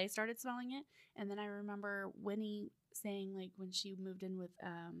before they started smelling it. And then I remember Winnie saying, like, when she moved in with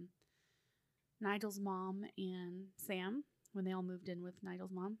Nigel's mom and Sam, when they all moved in with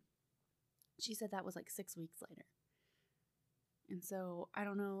Nigel's mom, she said that was like 6 weeks later. And so I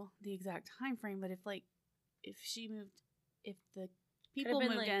don't know the exact time frame, but if the people been,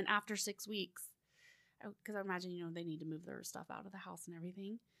 moved like- in after 6 weeks, because I imagine, they need to move their stuff out of the house and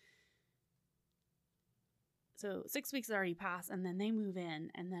everything. So 6 weeks already passed, and then they move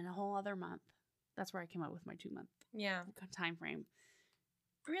in, and then a whole other month. That's where I came up with my 2-month time frame.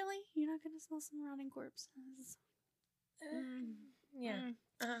 Really? You're not going to smell some rotting corpses? Yeah.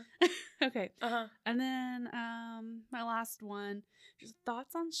 Uh-huh. Okay. Uh-huh. And then my last one, just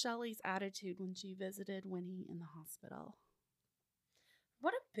thoughts on Shelly's attitude when she visited Winnie in the hospital.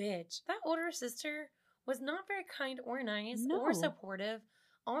 What a bitch. That older sister was not very kind or nice No. or supportive.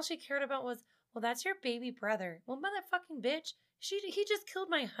 All she cared about was, well, that's your baby brother. Well, motherfucking bitch, he just killed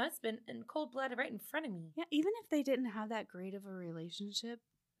my husband in cold blood right in front of me. Yeah, even if they didn't have that great of a relationship,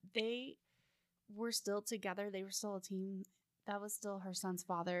 they were still together. They were still a team. That was still her son's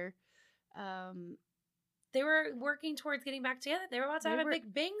father. They were working towards getting back together. They were about to have a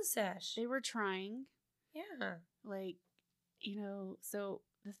big bang sesh. They were trying. Yeah. Like, so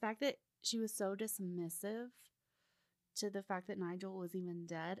the fact that she was so dismissive to the fact that Nigel was even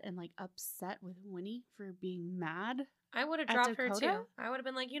dead and like upset with Winnie for being mad. I would have dropped her too. I would have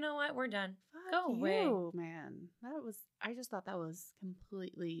been like, you know what? We're done. Fuck Go away. Man. I just thought that was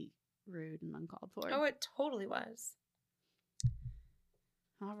completely rude and uncalled for. Oh, it totally was.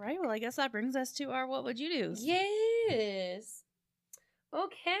 All right. Well, I guess that brings us to our what would you do? Yes.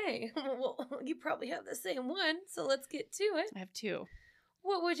 Okay. Well, you probably have the same one, so let's get to it. I have 2.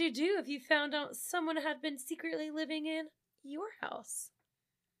 What would you do if you found out someone had been secretly living in your house?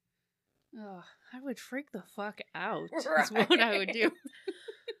 Oh, I would freak the fuck out. Right. That's what I would do.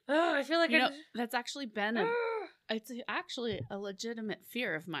 Oh, I feel like that's actually been it's actually a legitimate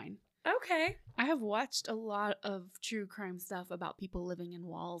fear of mine. Okay. I have watched a lot of true crime stuff about people living in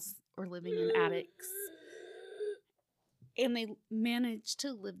walls or living in attics. And they manage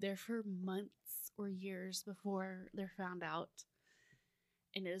to live there for months or years before they're found out.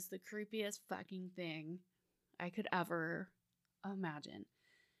 And it is the creepiest fucking thing I could ever imagine.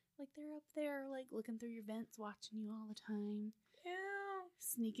 Like, they're up there, like, looking through your vents, watching you all the time. Yeah.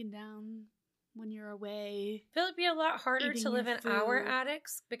 Sneaking down when you're away. I feel it'd be a lot harder to live in our food.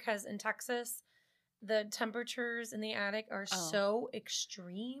 attics because in Texas, the temperatures in the attic are so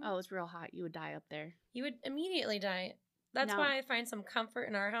extreme. Oh, it's real hot. You would die up there. You would immediately die. That's why I find some comfort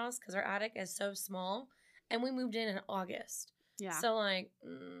in our house because our attic is so small. And we moved in August. Yeah. So, like,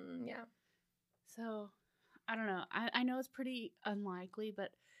 yeah. So, I don't know. I know it's pretty unlikely,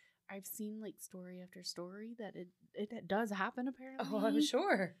 but I've seen, like, story after story that it does happen, apparently. Oh, I'm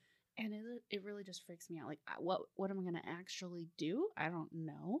sure. And it really just freaks me out. Like, what am I going to actually do? I don't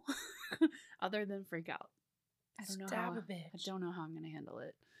know. Other than freak out. I don't know Stab a bitch. I don't know how I'm going to handle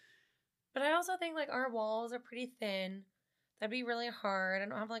it. But I also think, like, our walls are pretty thin. That'd be really hard. I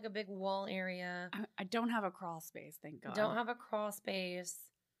don't have, like, a big wall area. I don't have a crawl space, thank God. Don't have a crawl space.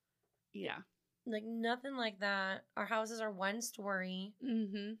 Yeah. Like, nothing like that. Our houses are 1 story.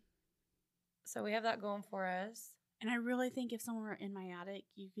 Mm-hmm. So we have that going for us. And I really think if someone were in my attic,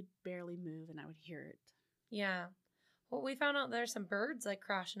 you could barely move and I would hear it. Yeah. Well, we found out there's some birds, like,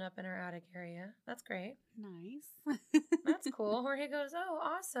 crashing up in our attic area. That's great. Nice. That's cool. Jorge goes, oh,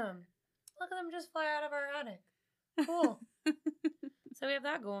 awesome. Look at them just fly out of our attic. Cool. So we have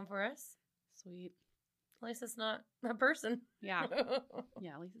that going for us. Sweet. At least it's not a person. Yeah.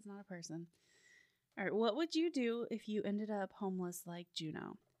 Yeah, at least it's not a person. All right, what would you do if you ended up homeless like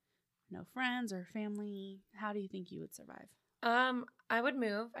Juno? No friends or family? How do you think you would survive? I would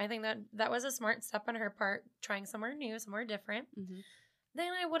move. I think that was a smart step on her part, trying somewhere new, somewhere different. Mm-hmm.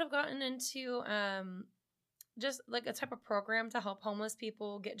 Then I would have gotten into just like a type of program to help homeless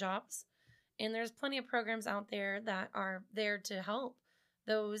people get jobs. And there's plenty of programs out there that are there to help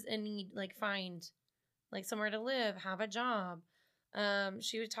those in need, like find like somewhere to live, have a job.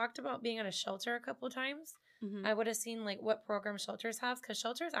 She talked about being at a shelter a couple of times. Mm-hmm. I would have seen like what program shelters have because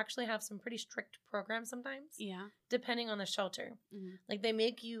shelters actually have some pretty strict programs sometimes. Yeah. Depending on the shelter. Mm-hmm. Like they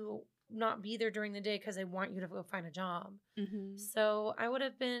make you not be there during the day because they want you to go find a job. Mm-hmm. So I would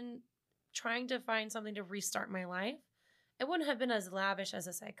have been trying to find something to restart my life. It wouldn't have been as lavish as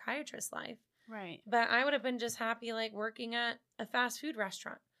a psychiatrist's life. Right. But I would have been just happy like working at a fast food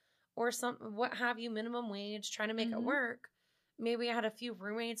restaurant or some what have you, minimum wage, trying to make it work. Maybe I had a few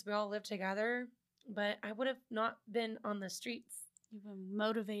roommates, we all lived together, but I would have not been on the streets. You've been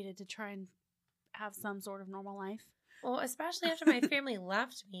motivated to try and have some sort of normal life. Well, especially after my family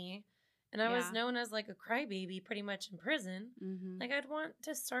left me and I was known as like a crybaby pretty much in prison. Mm-hmm. Like I'd want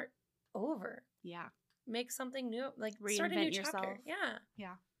to start over. Yeah. Make something new, like reinvent start a new yourself. chapter. Yeah.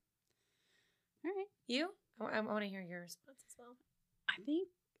 Yeah. All right. You? I want to hear your response as well. I think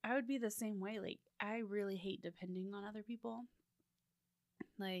I would be the same way. Like, I really hate depending on other people.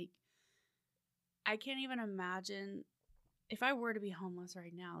 Like, I can't even imagine if I were to be homeless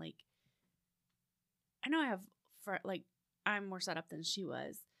right now. Like, I know I have, like, I'm more set up than she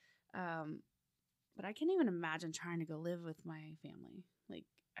was. But I can't even imagine trying to go live with my family. Like,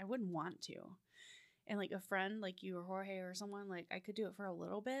 I wouldn't want to. And, like, a friend like you or Jorge or someone, like, I could do it for a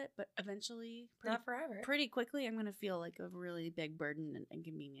little bit, but eventually, Not forever. pretty quickly, I'm going to feel like a really big burden and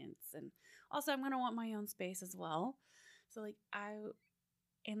inconvenience. And also, I'm going to want my own space as well. So, like,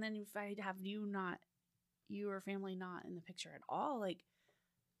 and then if I have you or family not in the picture at all, like,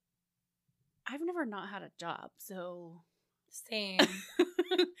 I've never not had a job. So, Same.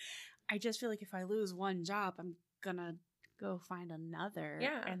 I just feel like if I lose one job, I'm going to go find another.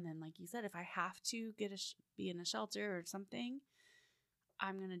 Yeah. And then, like you said, if I have to be in a shelter or something,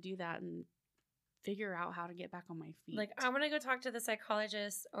 I'm going to do that and figure out how to get back on my feet. Like, I'm going to go talk to the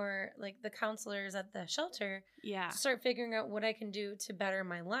psychologist or, like, the counselors at the shelter. Yeah. To start figuring out what I can do to better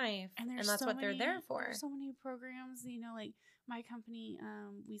my life. And that's what they're there for. There's so many programs, you know, like my company,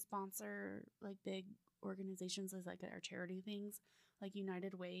 we sponsor, like, big organizations as, like, our charity things. Like,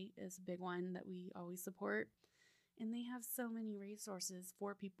 United Way is a big one that we always support. And they have so many resources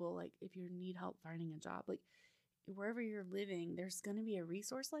for people, like, if you need help finding a job. Like, wherever you're living, there's going to be a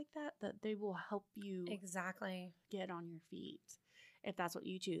resource like that they will help you exactly get on your feet if that's what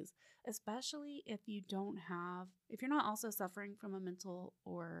you choose. Especially if you're not also suffering from a mental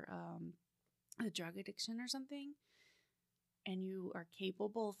or a drug addiction or something, and you are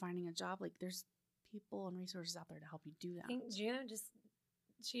capable of finding a job. Like, there's people and resources out there to help you do that. I think Gina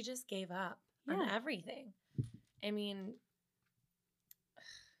just gave up Yeah. on everything. I mean,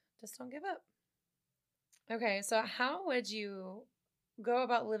 just don't give up. Okay, so how would you go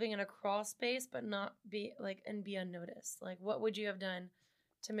about living in a crawl space but not be and be unnoticed? Like, what would you have done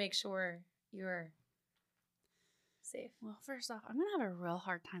to make sure you're safe? Well, first off, I'm gonna have a real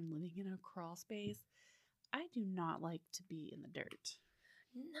hard time living in a crawl space. I do not like to be in the dirt.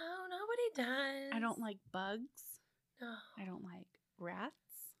 No, nobody does. I don't like bugs. No. I don't like rats.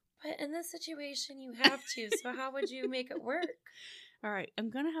 But in this situation, you have to. So how would you make it work? All right, I'm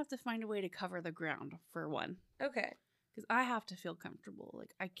going to have to find a way to cover the ground for one. Okay. Because I have to feel comfortable.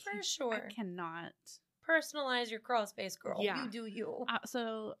 Like, I can't. For sure. I cannot. Personalize your crawl space, girl. Yeah. You do you.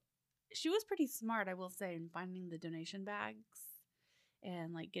 So she was pretty smart, I will say, in finding the donation bags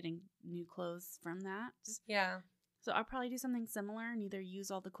and, like, getting new clothes from that. Yeah. So I'll probably do something similar and either use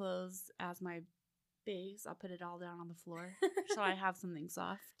all the clothes as my base. I'll put it all down on the floor so I have something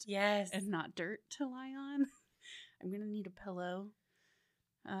soft. Yes. And not dirt to lie on. I'm going to need a pillow.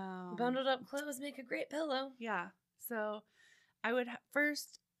 Bundled up clothes make a great pillow. Yeah. So I would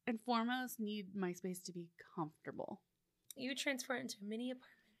first and foremost need my space to be comfortable. You would transfer it into a mini apartment.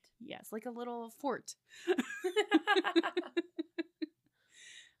 Yes, like a little fort.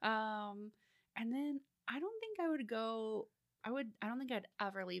 And then I don't think I would go. I don't think I'd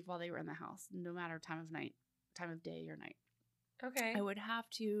ever leave while they were in the house, no matter time of day or night. Okay. I would have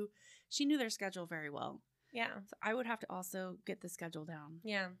to. She knew their schedule very well. Yeah. So I would have to also get the schedule down.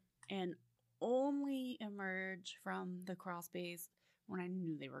 Yeah. And only emerge from the crawl space when I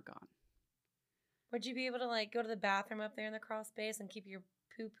knew they were gone. Would you be able to, like, go to the bathroom up there in the crawl space and keep your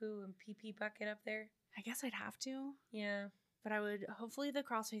poo-poo and pee-pee bucket up there? I guess I'd have to. Yeah. But I would, hopefully the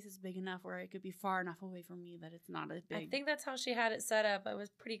crawl space is big enough where it could be far enough away from me that it's not as big. I think that's how she had it set up. It was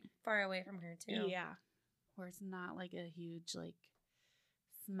pretty far away from her, too. Yeah. Where it's not like a huge, like,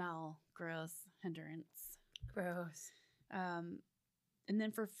 smell, gross hindrance. Gross. And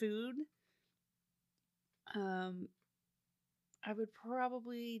then for food, I would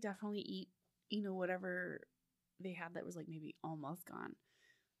probably definitely eat, whatever they had that was, like, maybe almost gone.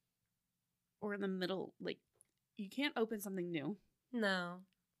 Or in the middle, like, you can't open something new. No.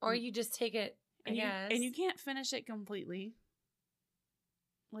 Or you just take it, I guess. And you can't finish it completely.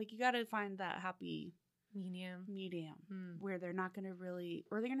 Like, you got to find that happy medium where they're not going to really,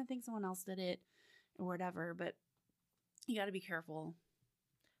 or they're going to think someone else did it or whatever, but you got to be careful.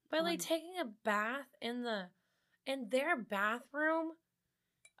 But, like, taking a bath in their bathroom,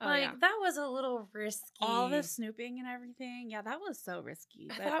 that was a little risky. All the snooping and everything. Yeah, that was so risky.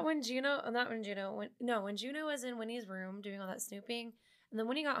 I thought when Juno was in Winnie's room doing all that snooping, and then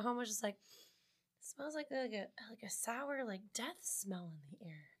when he got home, it was just like, it smells like a sour, like, death smell in the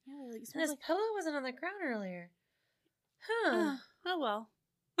air. Yeah, like, and his pillow wasn't on the ground earlier. Huh. Oh, well.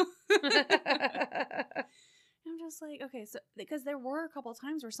 I'm just like, okay, so because there were a couple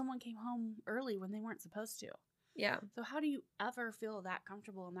times where someone came home early when they weren't supposed to. Yeah. So how do you ever feel that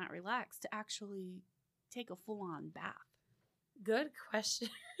comfortable and that relaxed to actually take a full-on bath? Good question.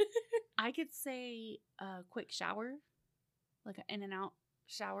 I could say a quick shower, like an in and out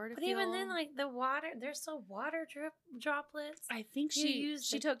shower to But feel. even then, like the water, there's still water droplets. I think You used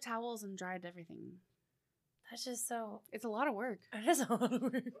she it. took towels and dried everything. That's just so. It's a lot of work. It is a lot of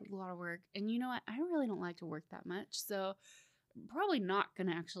work. A lot of work. And you know what? I really don't like to work that much. So I'm probably not going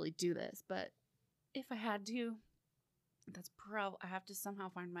to actually do this. But if I had to, I have to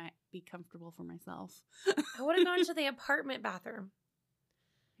somehow be comfortable for myself. I would have gone to the apartment bathroom.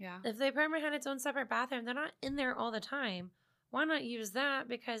 Yeah. If the apartment had its own separate bathroom, they're not in there all the time. Why not use that?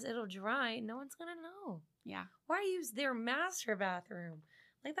 Because it'll dry. No one's going to know. Yeah. Why use their master bathroom?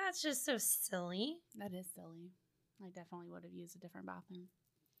 Like, that's just so silly. That is silly. I definitely would have used a different bathroom.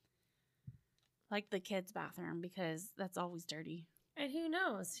 Like the kids' bathroom, because that's always dirty. And who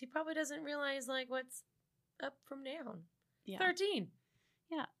knows? He probably doesn't realize, like, what's up from down. Yeah. 13.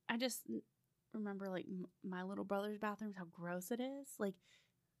 Yeah. I just remember, like, my little brother's bathroom, how gross it is. Like,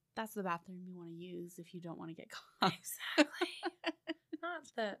 that's the bathroom you want to use if you don't want to get caught. Exactly.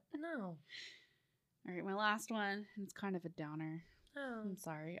 No. All right, my last one. It's kind of a downer. Oh. I'm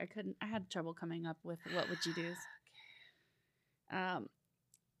sorry. I had trouble coming up with what would you do.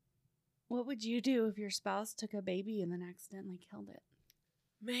 What would you do if your spouse took a baby and then accidentally killed it?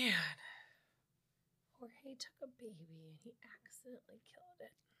 Man. Jorge took a baby and he accidentally killed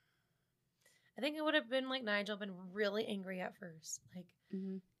it. I think it would have been like Nigel, been really angry at first. Like,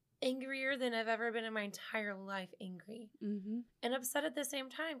 angrier than I've ever been in my entire life, angry. And upset at the same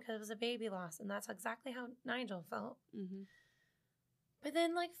time because it was a baby loss. And that's exactly how Nigel felt. But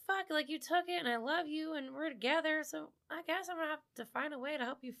then, like, fuck, like, you took it and I love you and we're together. So I guess I'm going to have to find a way to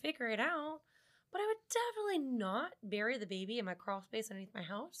help you figure it out. But I would definitely not bury the baby in my crawl space underneath my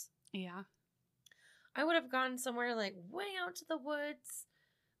house. Yeah. I would have gone somewhere, like, way out to the woods.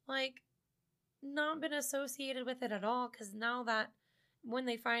 Like, not been associated with it at all. Because now that when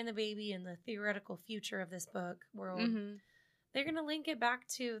they find the baby in the theoretical future of this book world, they're going to link it back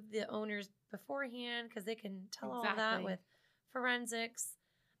to the owners beforehand because they can tell all that with forensics.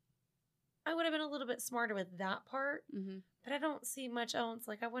 I would have been a little bit smarter with that part, but I don't see much else.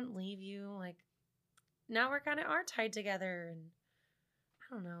 Like, I wouldn't leave you. Like, now we're kind of tied together, and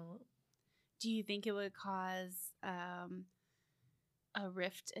I don't know. Do you think it would cause a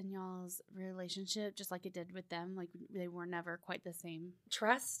rift in y'all's relationship, just like it did with them? Like, they were never quite the same.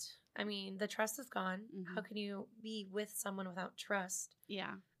 Trust. I mean, the trust is gone. How can you be with someone without trust?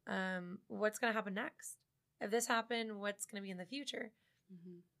 Yeah. What's going to happen next? If this happened, what's going to be in the future?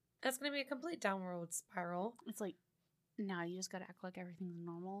 That's going to be a complete downward spiral. It's like, now you just got to act like everything's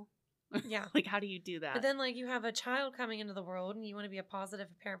normal. Yeah. Like, how do you do that? But then, like, you have a child coming into the world and you want to be a positive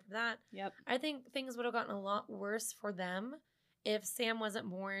parent for that. Yep. I think things would have gotten a lot worse for them if Sam wasn't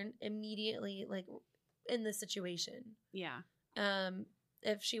born immediately, like, in this situation. Yeah.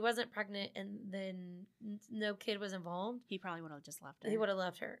 If she wasn't pregnant and then no kid was involved, he probably would have just left her. He would have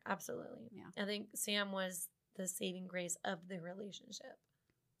left her. Absolutely. Yeah. I think Sam was the saving grace of the relationship.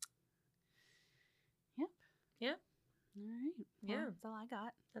 Yep. Yep. All right. Well, Yeah. that's all I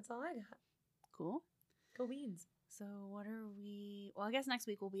got. That's all I got. Cool. Go beans. So what are we... Well, I guess next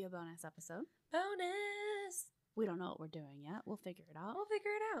week will be a bonus episode. Bonus! We don't know what we're doing yet. We'll figure it out. We'll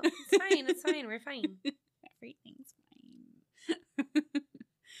figure it out. It's fine. It's fine. We're fine. Everything's fine.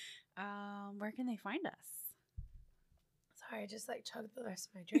 Where can they find us? Sorry, I just like chugged the rest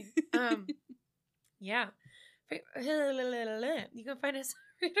of my drink. Yeah. You can find us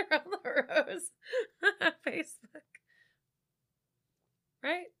Read Around the Rose on Facebook.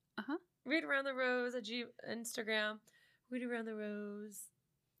 Right? Read Around the Rose at Instagram. Read Around the Rose.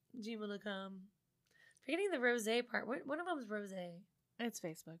 gmail.com. Forgetting the rose part. One of them's rose. It's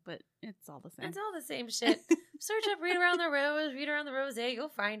Facebook, but it's all the same. It's all the same shit. Search up Read Around the Rose, Read Around the Rose. You'll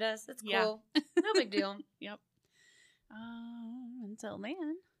find us. It's cool. No big deal. Yep. Until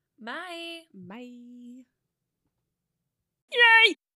then. Bye. Bye. Yay!